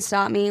 he didn't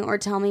stop me or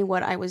tell me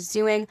what I was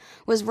doing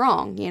was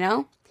wrong, you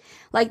know?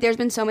 Like there's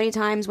been so many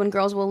times when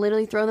girls will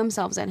literally throw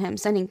themselves at him,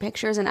 sending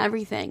pictures and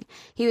everything.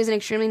 He was an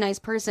extremely nice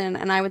person,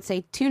 and I would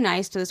say too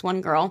nice to this one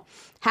girl.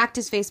 Hacked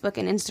his Facebook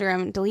and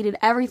Instagram, deleted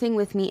everything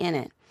with me in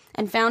it,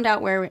 and found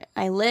out where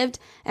I lived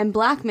and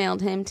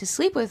blackmailed him to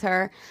sleep with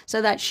her so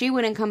that she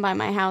wouldn't come by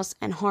my house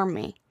and harm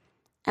me.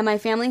 And my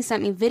family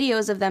sent me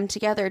videos of them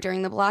together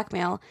during the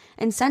blackmail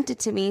and sent it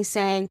to me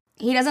saying,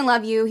 he doesn't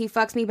love you, he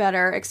fucks me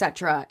better,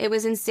 etc. It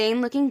was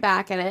insane looking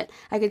back at it.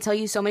 I could tell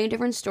you so many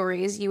different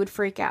stories, you would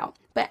freak out.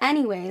 But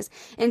anyways,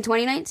 in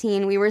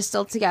 2019, we were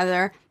still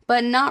together,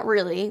 but not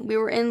really. We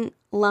were in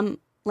limbo?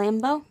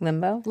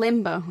 Limbo?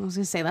 Limbo. I was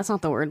going to say, that's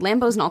not the word.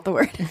 Limbo's not the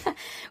word.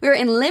 We were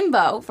in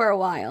limbo for a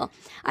while.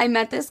 I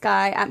met this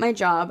guy at my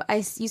job. I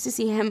used to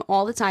see him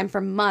all the time for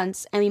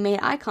months, and we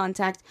made eye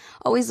contact,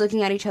 always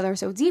looking at each other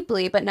so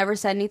deeply, but never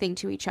said anything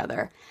to each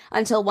other.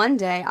 Until one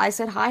day, I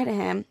said hi to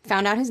him,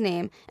 found out his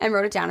name, and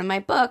wrote it down in my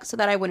book so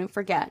that I wouldn't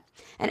forget.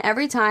 And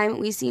every time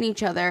we seen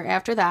each other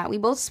after that, we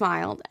both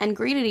smiled and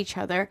greeted each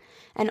other,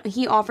 and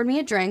he offered me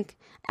a drink,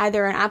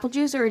 either an apple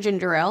juice or a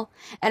ginger ale,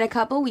 and a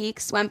couple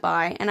weeks went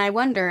by, and I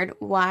wondered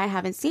why I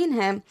haven't seen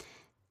him.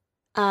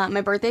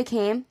 My birthday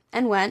came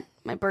and went.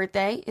 My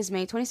birthday is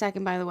May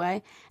 22nd, by the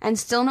way, and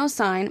still no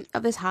sign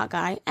of this hot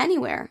guy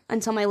anywhere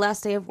until my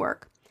last day of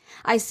work.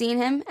 I seen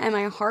him, and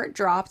my heart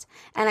dropped,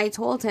 and I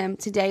told him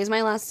today is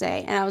my last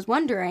day, and I was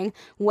wondering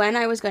when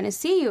I was going to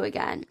see you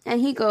again. And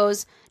he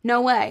goes,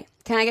 no way.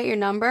 Can I get your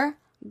number?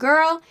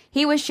 Girl,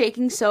 he was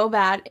shaking so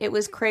bad, it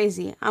was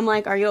crazy. I'm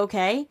like, are you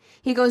okay?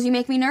 He goes, you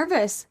make me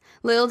nervous.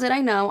 Little did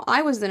he know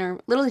I was the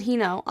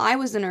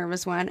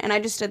nervous one, and I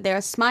just stood there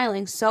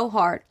smiling so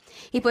hard.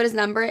 He put his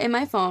number in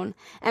my phone,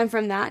 and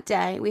from that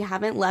day, we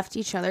haven't left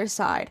each other's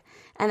side.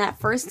 And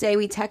that first day,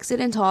 we texted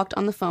and talked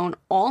on the phone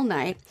all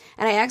night,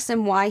 and I asked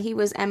him why he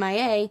was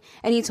MIA,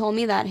 and he told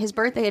me that his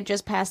birthday had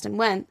just passed and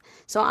went.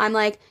 So I'm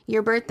like,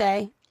 your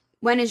birthday?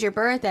 When is your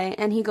birthday?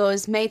 And he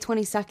goes, May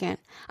 22nd.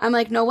 I'm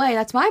like, no way,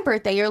 that's my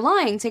birthday. You're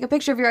lying. Take a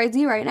picture of your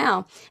ID right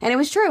now. And it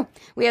was true.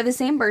 We have the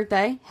same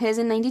birthday, his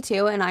in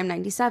 92 and I'm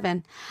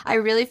 97. I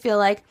really feel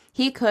like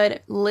he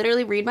could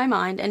literally read my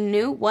mind and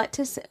knew what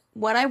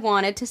I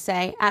wanted to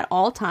say at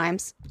all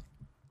times.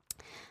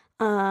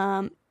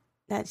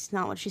 That's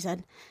not what she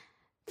said.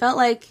 Felt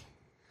like,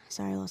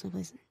 sorry, I lost my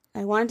place.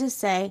 I wanted to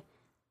say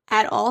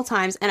at all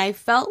times, and I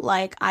felt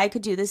like I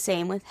could do the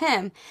same with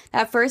him.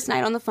 That first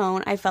night on the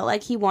phone, I felt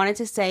like he wanted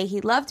to say he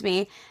loved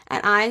me,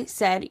 and I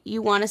said,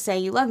 you want to say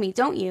you love me,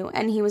 don't you?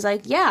 And he was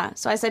like, yeah.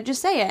 So I said,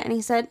 just say it. And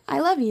he said, I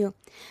love you.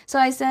 So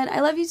I said, I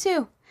love you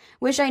too.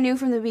 Wish I knew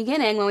from the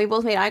beginning when we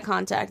both made eye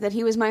contact that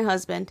he was my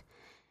husband.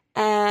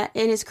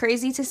 It is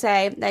crazy to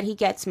say that he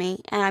gets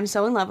me, and I'm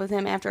so in love with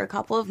him after a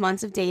couple of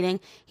months of dating.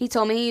 He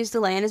told me he used to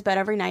lay in his bed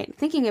every night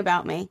thinking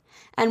about me.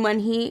 And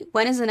when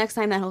is the next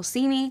time that he'll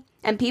see me?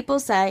 And people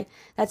say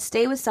that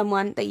stay with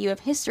someone that you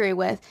have history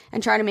with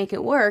and try to make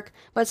it work,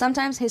 but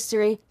sometimes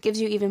history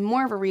gives you even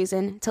more of a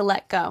reason to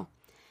let go.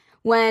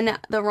 With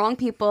the wrong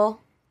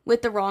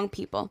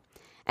people.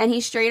 And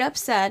he straight up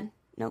said,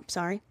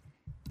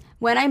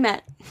 when I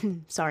met,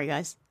 sorry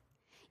guys.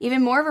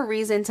 Even more of a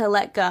reason to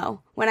let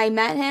go. When I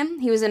met him,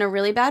 he was in a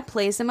really bad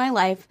place in my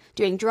life,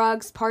 doing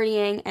drugs,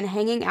 partying, and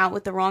hanging out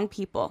with the wrong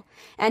people.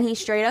 And he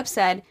straight up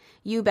said,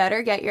 you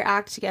better get your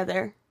act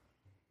together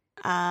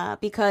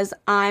because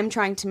I'm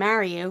trying to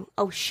marry you.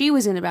 Oh, she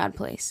was in a bad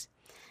place.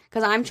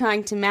 Because I'm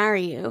trying to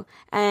marry you.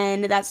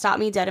 And that stopped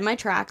me dead in my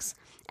tracks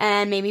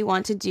and made me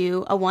want to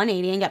do a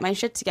 180 and get my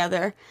shit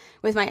together.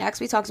 With my ex,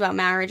 we talked about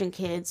marriage and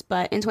kids,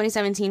 but in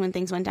 2017, when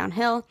things went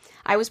downhill,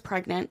 I was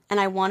pregnant, and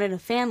I wanted a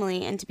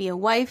family and to be a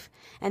wife,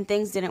 and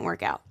things didn't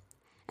work out.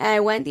 And I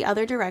went the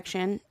other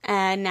direction,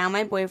 and now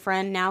my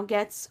boyfriend now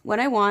gets what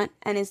I want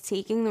and is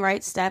taking the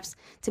right steps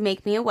to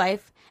make me a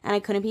wife, and I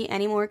couldn't be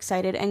any more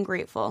excited and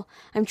grateful.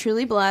 I'm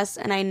truly blessed,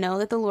 and I know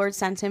that the Lord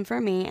sent him for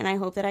me, and I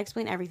hope that I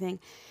explain everything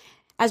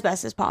as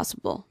best as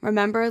possible.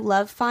 Remember,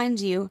 love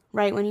finds you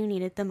right when you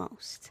need it the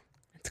most.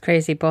 It's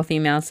crazy. Both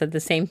emails said the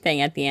same thing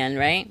at the end,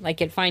 right?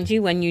 Like it finds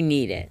you when you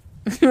need it.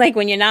 Like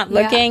when you're not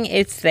looking,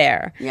 it's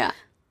there. Yeah.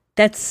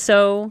 That's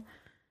so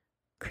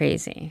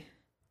crazy.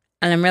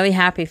 And I'm really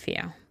happy for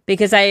you.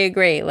 Because I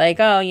agree. Like,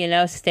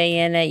 oh, stay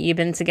in it. You've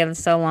been together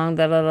so long,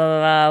 blah, blah, blah,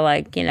 blah.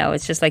 Like,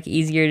 it's just like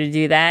easier to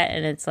do that.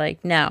 And it's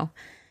like, no.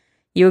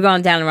 You were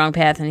going down the wrong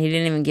path and he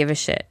didn't even give a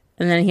shit.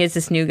 And then here's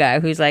this new guy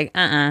who's like,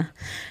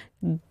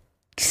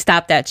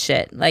 stop that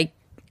shit. Like,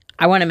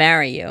 I want to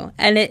marry you.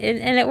 And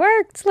it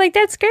worked. Like,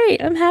 that's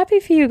great. I'm happy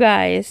for you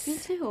guys. Me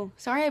too.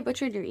 Sorry I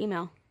butchered your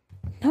email.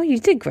 No, you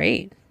did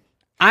great.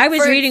 I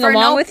was reading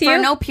along with you. For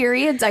no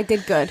periods, I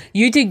did good.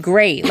 You did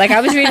great. Like,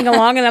 I was reading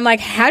along and I'm like,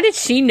 how did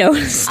she know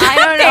to stop I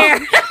don't there?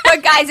 know.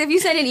 But guys, if you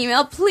send an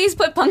email, please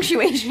put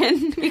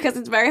punctuation because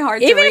it's very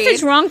hard to read. Even if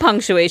it's wrong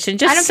punctuation,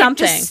 just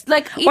something. Just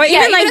like, or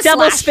even like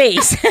double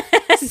slash.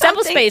 space.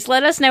 Double space.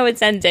 Let us know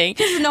it's ending.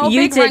 There's no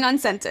big run-on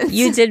sentence.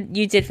 You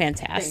did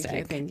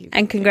fantastic. Thank you.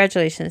 And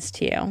congratulations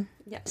to you.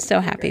 Yeah, so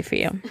happy for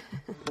you.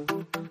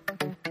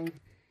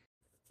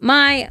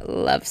 My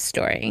love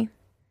story.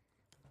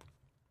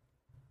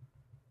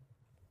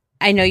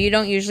 I know you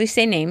don't usually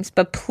say names,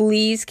 but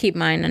please keep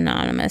mine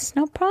anonymous.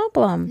 No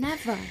problem.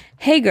 Never.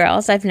 Hey,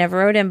 girls, I've never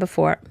wrote in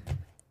before.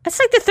 That's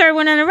like the third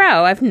one in a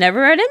row. I've never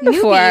wrote in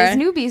before.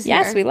 Newbies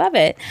Yes, here. we love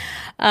it.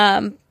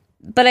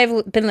 But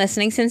I've been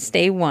listening since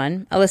day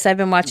one. Alyssa, I've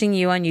been watching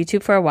you on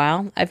YouTube for a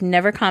while. I've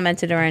never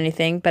commented or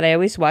anything, but I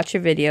always watch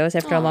your videos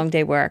after a long day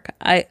at work.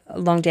 I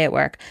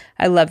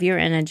love your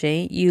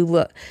energy.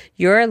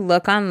 Your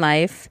look on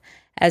life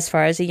as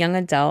far as a young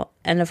adult,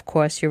 and of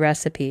course your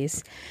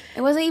recipes.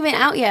 It wasn't even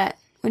out yet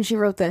when she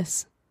wrote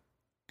this.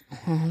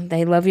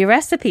 They love your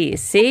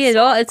recipes. See,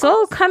 it's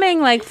all coming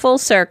like full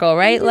circle,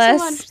 right, Thank you Les?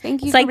 so much.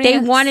 Thank you. It's like they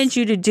wanted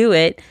you to do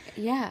it.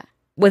 Yeah.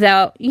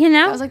 Without,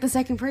 I was like the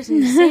second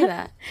person to say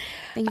that.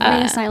 Thank you for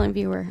being a silent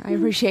viewer. I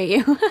appreciate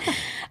you.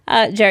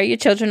 Jerry, your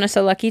children are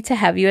so lucky to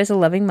have you as a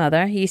loving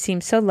mother. You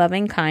seem so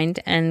loving, kind,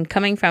 and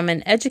coming from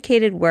an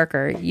educated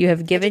worker, you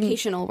have given...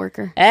 Educational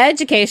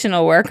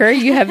worker,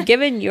 you have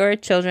given your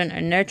children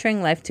a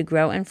nurturing life to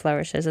grow and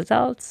flourish as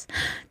adults.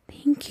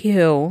 Thank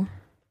you.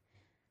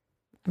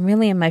 I'm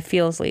really in my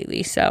feels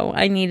lately, so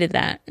I needed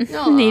that.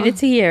 Needed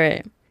to hear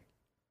it.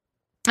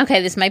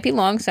 Okay, this might be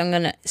long,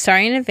 so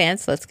sorry in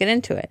advance. Let's get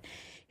into it.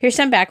 Here's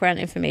some background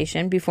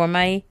information before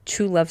my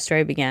true love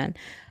story began.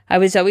 I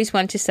was always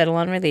one to settle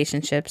on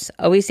relationships,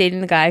 always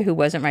dating the guy who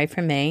wasn't right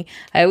for me.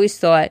 I always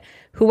thought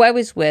who I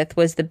was with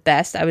was the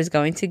best I was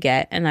going to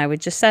get, and I would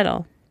just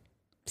settle.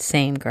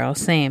 Same, girl,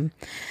 same.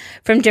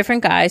 From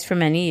different guys for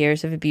many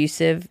years of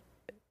abusive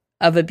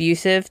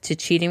to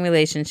cheating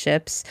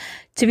relationships,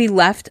 to be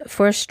left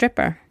for a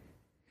stripper.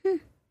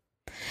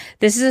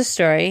 This is a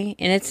story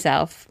in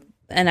itself,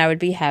 and I would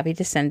be happy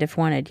to send if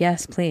wanted.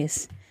 Yes,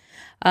 please.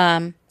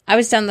 I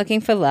was done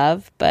looking for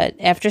love, but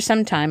after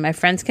some time, my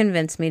friends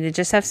convinced me to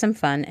just have some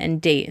fun and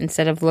date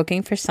instead of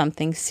looking for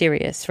something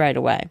serious right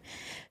away.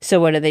 So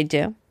what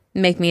do?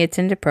 Make me a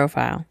Tinder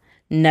profile.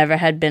 Never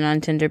had been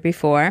on Tinder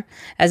before.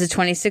 As a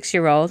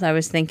 26-year-old, I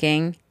was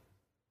thinking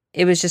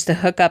it was just a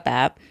hookup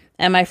app,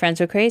 and my friends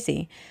were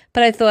crazy.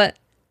 But I thought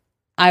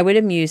I would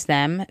amuse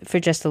them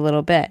for just a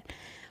little bit.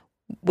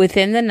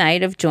 Within the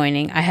night of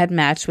joining, I had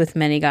matched with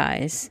many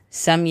guys.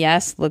 Some,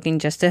 yes, looking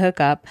just to hook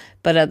up,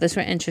 but others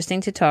were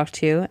interesting to talk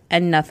to,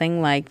 and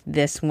nothing like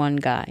this one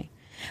guy.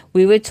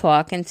 We would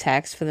talk and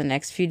text for the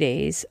next few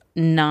days,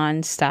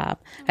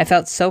 non-stop. I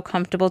felt so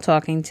comfortable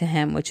talking to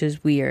him, which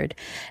is weird.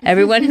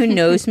 Everyone who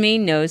knows me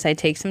knows I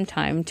take some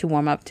time to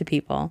warm up to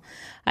people.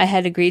 I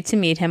had agreed to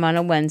meet him on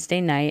a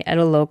Wednesday night at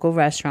a local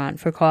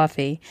restaurant for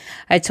coffee.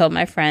 I told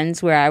my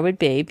friends where I would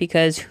be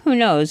because who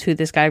knows who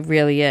this guy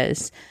really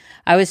is.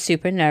 I was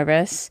super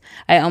nervous.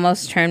 I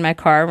almost turned my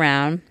car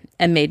around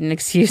and made an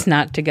excuse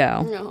not to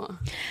go. No.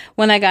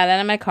 When I got out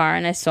of my car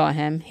and I saw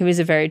him, he was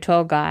a very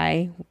tall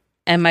guy,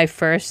 and my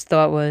first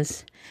thought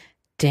was,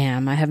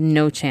 damn, I have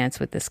no chance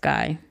with this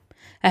guy.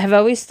 I have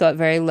always thought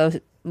very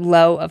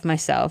low of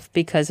myself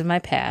because of my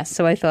past,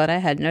 so I thought I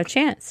had no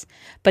chance.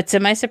 But to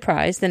my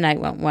surprise, the night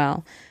went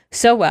well.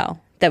 So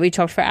well that we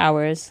talked for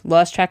hours,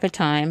 lost track of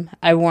time.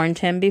 I warned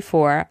him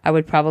before I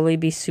would probably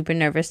be super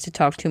nervous to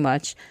talk too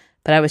much,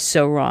 but I was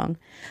so wrong.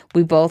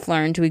 We both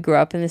learned we grew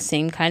up in the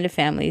same kind of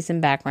families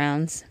and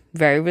backgrounds,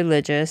 very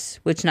religious,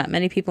 which not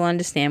many people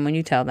understand when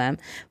you tell them.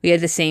 We had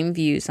the same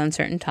views on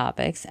certain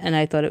topics, and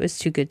I thought it was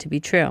too good to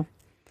be true.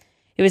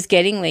 It was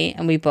getting late,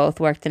 and we both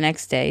worked the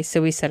next day,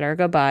 so we said our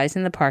goodbyes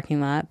in the parking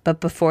lot, but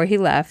before he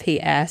left,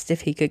 he asked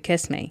if he could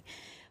kiss me,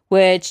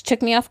 which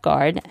took me off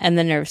guard, and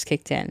the nerves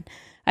kicked in.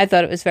 I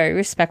thought it was very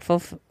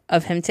respectful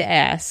of him to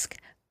ask,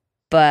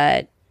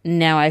 but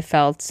now I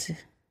felt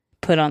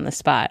put on the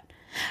spot.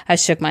 I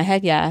shook my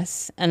head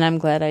yes, and I'm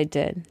glad I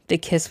did. The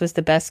kiss was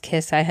the best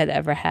kiss I had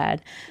ever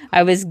had.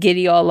 I was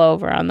giddy all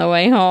over on the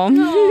way home.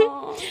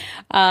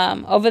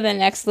 Over the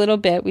next little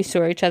bit, we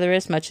saw each other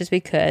as much as we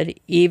could,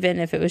 even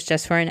if it was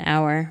just for an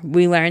hour.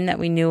 We learned that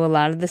we knew a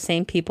lot of the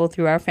same people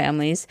through our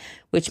families,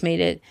 which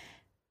made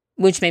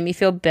me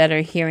feel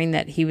better hearing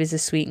that he was a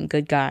sweet and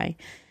good guy.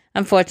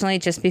 Unfortunately,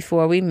 just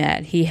before we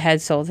met, he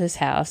had sold his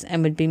house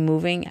and would be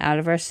moving out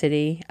of our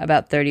city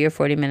about 30 or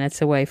 40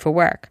 minutes away for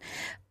work.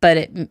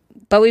 But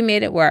we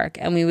made it work,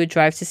 and we would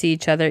drive to see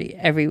each other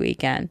every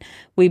weekend.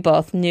 We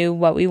both knew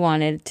what we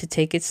wanted, to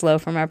take it slow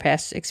from our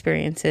past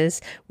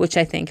experiences, which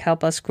I think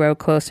helped us grow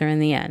closer in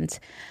the end.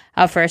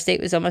 Our first date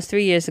was almost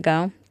 3 years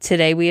ago.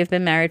 Today we have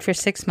been married for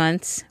 6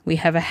 months. We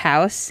have a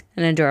house,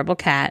 an adorable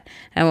cat,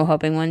 and we're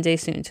hoping one day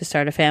soon to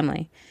start a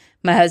family.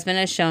 My husband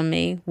has shown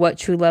me what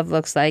true love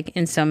looks like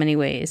in so many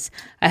ways.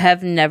 I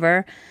have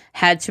never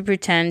had to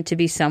pretend to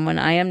be someone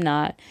I am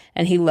not,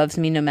 and he loves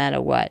me no matter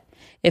what.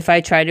 If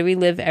I try to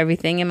relive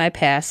everything in my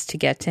past to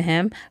get to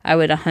him, I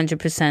would 100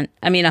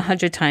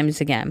 times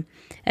again.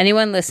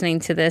 Anyone listening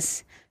to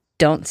this,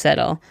 don't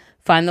settle.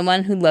 Find the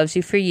one who loves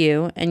you for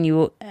you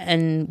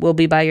and will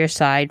be by your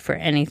side for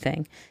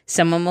anything.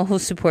 Someone who will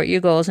support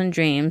your goals and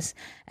dreams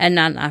and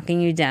not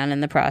knocking you down in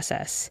the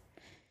process.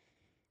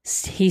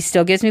 He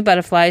still gives me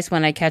butterflies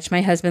when I catch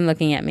my husband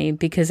looking at me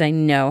because I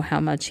know how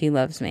much he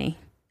loves me.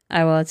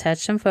 I will attach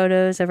some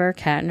photos of our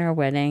cat and our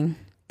wedding.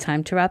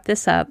 Time to wrap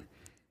this up.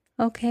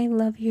 Okay,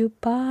 love you.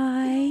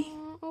 Bye.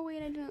 Oh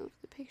wait, I don't have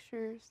the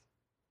pictures.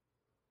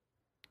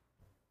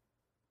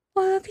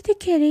 Oh, look at the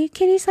kitty.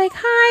 Kitty's like,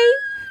 hi.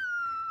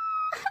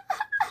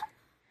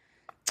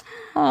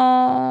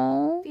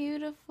 Oh,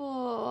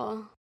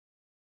 beautiful.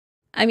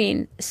 I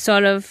mean,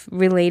 sort of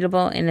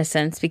relatable in a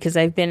sense because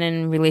I've been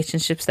in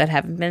relationships that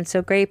haven't been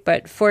so great.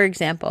 But for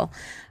example,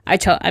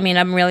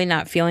 I'm really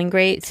not feeling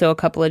great. So a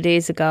couple of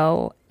days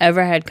ago,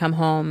 Ever had come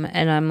home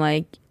and I'm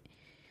like,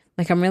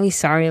 I'm really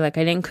sorry. Like,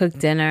 I didn't cook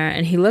dinner.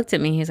 And he looked at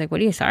me. He's like,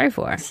 what are you sorry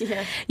for?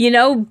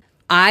 Yeah.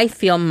 I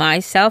feel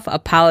myself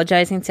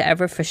apologizing to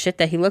Ever for shit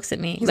that he looks at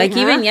me. He's like,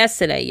 even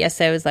yesterday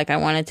I was like, I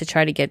wanted to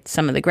try to get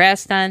some of the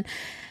grass done.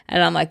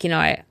 And I'm like,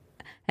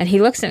 and he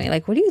looks at me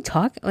like, what are you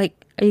talking? Like,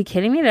 are you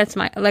kidding me? That's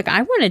I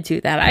want to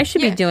do that. I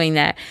should be doing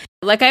that.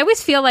 Like, I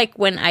always feel like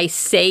when I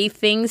say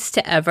things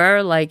to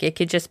Ever, like, it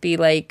could just be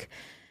like,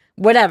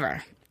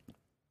 whatever.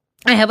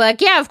 I have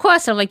like, yeah, of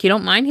course. I'm like, you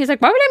don't mind? He's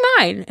like, why would I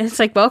mind? And it's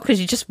like, well,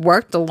 because you just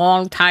worked a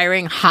long,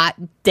 tiring, hot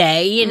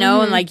day,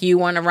 and like you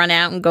want to run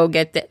out and go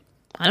get the.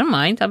 I don't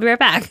mind. I'll be right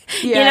back.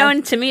 Yeah.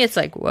 And to me, it's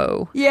like,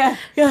 whoa. Yeah.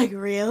 You're like,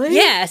 really?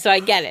 Yeah. So I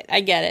get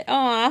it.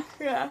 Aw.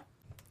 Yeah.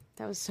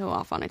 That was so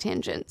off on a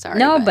tangent. Sorry.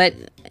 No, but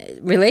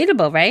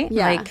relatable, right?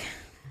 Yeah.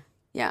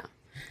 Yeah.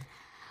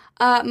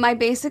 My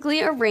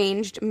basically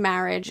arranged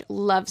marriage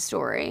love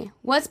story.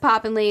 What's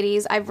poppin',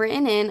 ladies? I've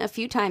written in a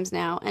few times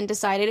now and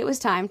decided it was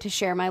time to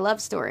share my love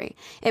story.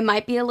 It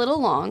might be a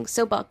little long,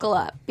 so buckle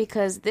up,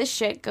 because this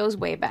shit goes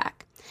way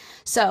back.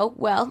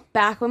 So,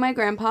 back when my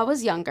grandpa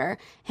was younger,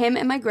 him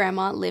and my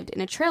grandma lived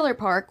in a trailer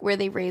park where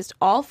they raised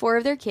all 4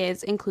 of their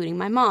kids, including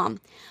my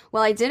mom.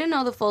 Well, I didn't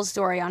know the full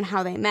story on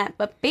how they met,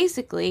 but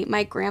basically,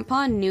 my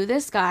grandpa knew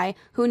this guy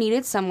who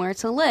needed somewhere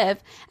to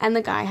live, and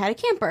the guy had a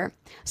camper.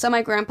 So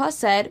my grandpa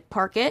said,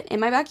 park it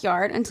in my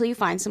backyard until you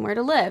find somewhere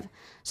to live.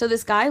 So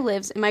this guy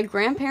lives in my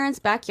grandparents'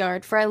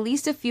 backyard for at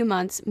least a few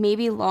months,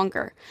 maybe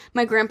longer.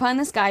 My grandpa and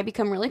this guy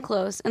become really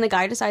close, and the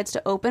guy decides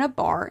to open a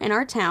bar in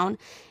our town.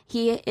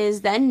 He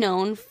is then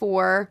known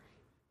for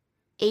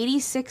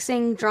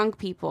 86ing drunk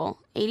people.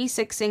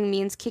 86ing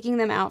means kicking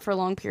them out for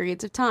long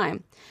periods of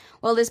time.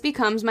 Well, this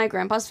becomes my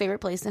grandpa's favorite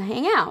place to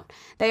hang out.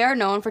 They are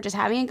known for just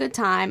having a good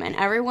time, and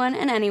everyone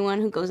and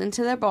anyone who goes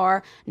into their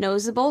bar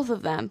knows the both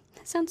of them.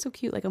 That sounds so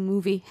cute, like a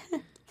movie.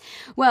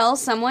 Well,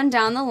 somewhere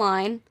down the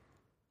line,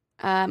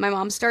 my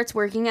mom starts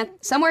working at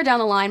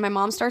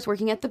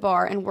the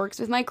bar and works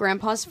with my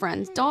grandpa's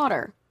friend's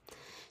daughter.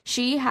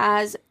 She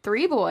has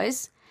 3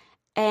 boys,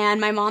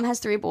 and my mom has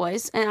 3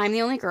 boys, and I'm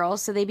the only girl,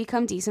 so they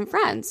become decent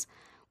friends.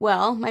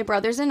 Well, my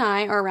brothers and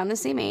I are around the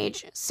same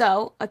age,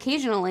 so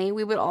occasionally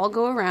we would all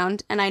go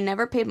around, and I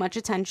never paid much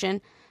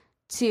attention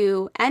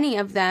to any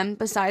of them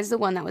besides the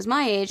one that was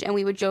my age, and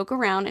we would joke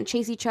around and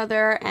chase each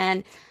other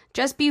and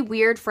just be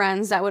weird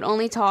friends that would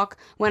only talk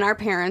when our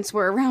parents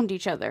were around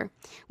each other.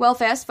 Well,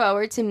 fast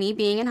forward to me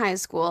being in high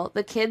school,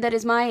 the kid that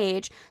is my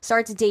age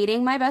starts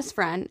dating my best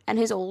friend, and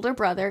his older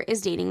brother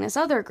is dating this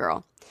other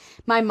girl.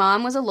 My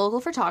mom was a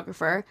local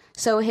photographer,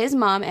 so his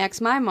mom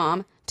asked my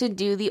mom to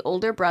do the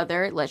older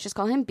brother, let's just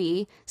call him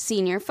B,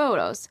 senior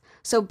photos.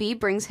 So B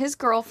brings his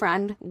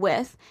girlfriend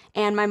with,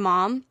 and my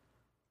mom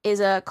is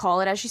a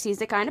call it as she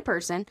sees it kind of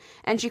person,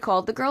 and she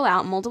called the girl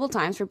out multiple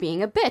times for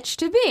being a bitch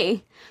to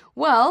B.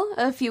 Well,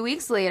 a few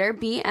weeks later,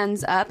 B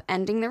ends up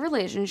ending the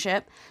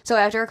relationship, so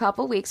after a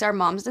couple weeks, our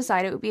moms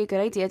decided it would be a good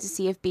idea to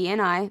see if B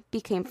and I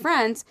became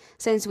friends,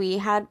 since we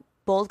had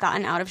both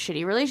gotten out of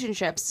shitty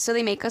relationships. So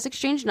they make us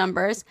exchange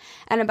numbers,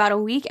 and about a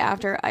week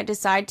after, I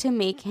decide to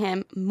make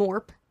him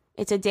Morp.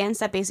 It's a dance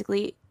that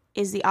basically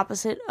is the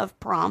opposite of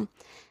prom.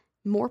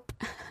 Morp.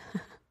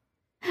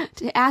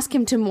 To ask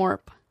him to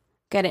Morp.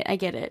 Get it. I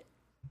get it.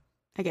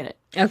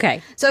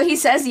 Okay. So he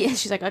says yes.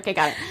 She's like, okay,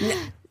 got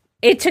it.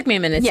 It took me a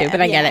minute too,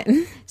 but I get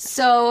it.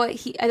 So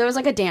there was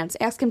like a dance.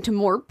 Ask him to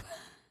Morp.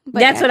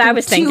 That's what I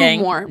was thinking.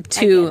 To Morp.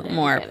 To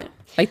Morp.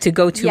 Like to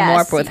go to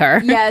Morp with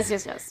her.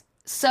 Yes.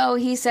 So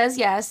he says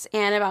yes,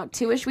 and about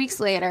 2-ish weeks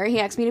later, he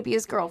asked me to be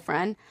his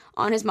girlfriend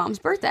on his mom's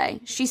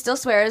birthday. She still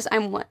swears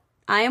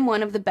I am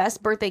one of the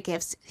best birthday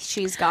gifts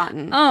she's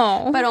gotten.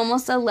 Oh. But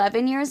almost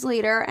 11 years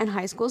later, and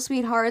high school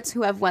sweethearts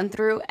who have went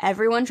through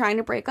everyone trying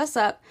to break us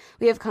up,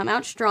 we have come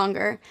out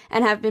stronger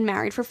and have been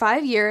married for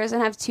 5 years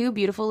and have 2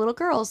 beautiful little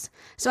girls.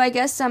 So I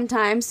guess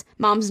sometimes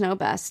moms know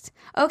best.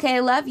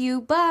 Okay, love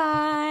you.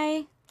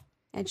 Bye.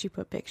 And she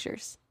put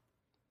pictures.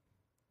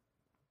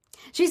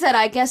 She said,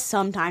 I guess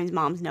sometimes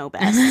moms know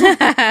best.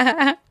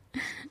 Aww,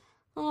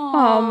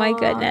 oh my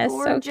goodness.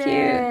 Gorgeous. So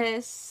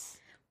cute.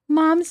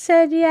 Mom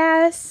said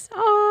yes.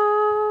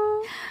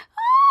 Oh,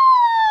 I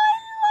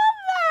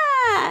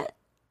love that.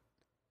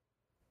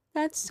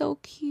 That's so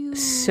cute.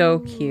 So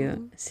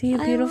cute. See, a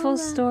beautiful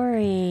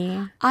story.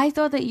 I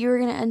thought that you were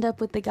going to end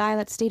up with the guy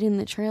that stayed in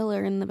the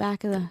trailer in the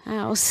back of the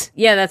house.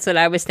 Yeah, that's what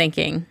I was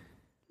thinking.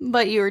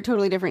 But you were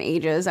totally different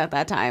ages at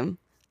that time.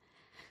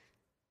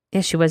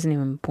 Yeah, she wasn't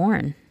even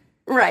born.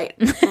 Right.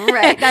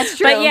 That's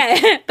true.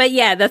 but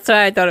yeah, that's what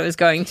I thought it was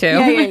going to.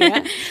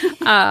 Yeah.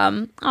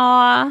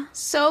 Aw.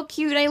 So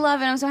cute. I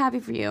love it. I'm so happy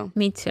for you.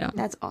 Me too.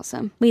 That's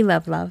awesome. We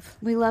love love.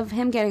 We love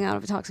him getting out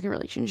of a toxic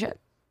relationship.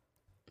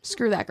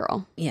 Screw that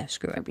girl. Yeah,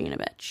 screw For it. being a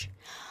bitch.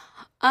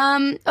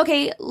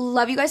 Okay,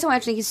 love you guys so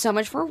much. Thank you so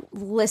much for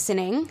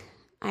listening.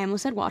 I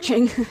almost said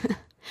watching.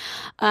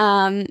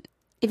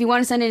 If you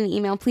want to send in an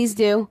email, please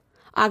do.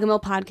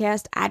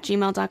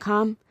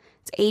 agamilpodcast@gmail.com.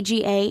 It's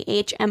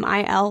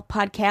AGAHMIL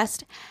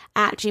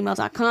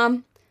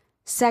podcast@gmail.com.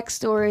 Sex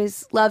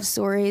stories, love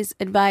stories,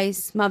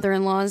 advice,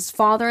 mother-in-laws,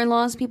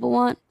 father-in-laws people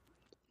want.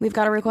 We've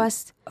got a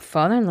request.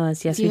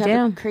 Father-in-laws, yes, If you we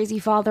have do. a crazy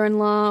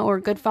father-in-law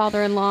or good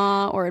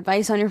father-in-law or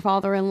advice on your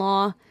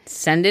father-in-law,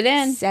 Send it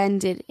in.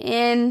 send it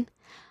in.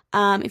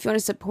 If you want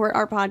to support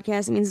our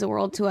podcast, it means the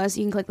world to us.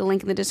 You can click the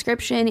link in the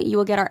description. You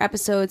will get our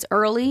episodes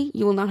early.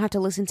 You will not have to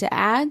listen to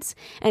ads.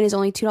 And it's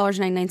only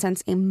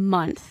 $2.99 a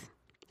month.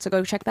 So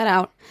go check that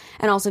out.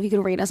 And also, if you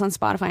could rate us on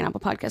Spotify and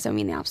Apple Podcasts, that would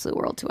mean the absolute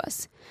world to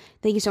us.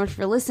 Thank you so much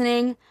for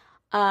listening.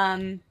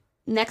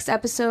 Next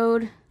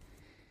episode.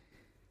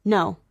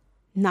 No,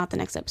 not the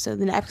next episode.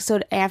 The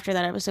episode after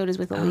that episode is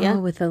with Aaliyah. Oh,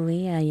 with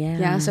Aaliyah, yeah.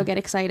 Yeah, so get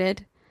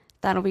excited.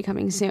 That'll be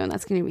coming soon.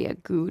 That's going to be a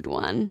good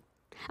one.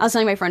 I was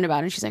telling my friend about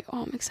it, and she's like,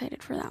 oh, I'm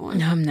excited for that one.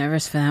 No, I'm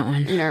nervous for that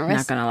one. You're nervous?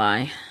 Not gonna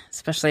lie.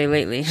 Especially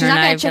lately. She's not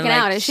going to chicken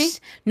out, is she?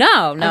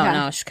 No.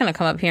 Okay. She's gonna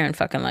come up here and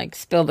fucking like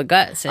spill the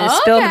guts.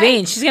 Spill the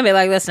beans. She's gonna be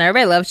like, listen,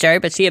 everybody loves Jerry,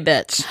 but she a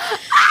bitch.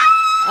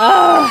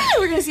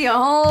 We're going to see a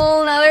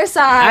whole nother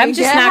side. I'm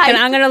just not gonna,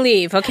 I'm gonna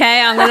leave,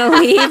 okay? I'm gonna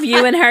leave.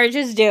 You and her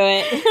just do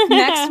it.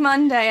 Next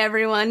Monday,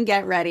 everyone,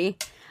 get ready.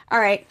 All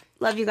right.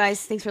 Love you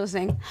guys. Thanks for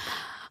listening.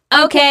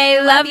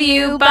 Okay, love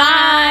you.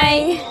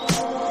 Bye.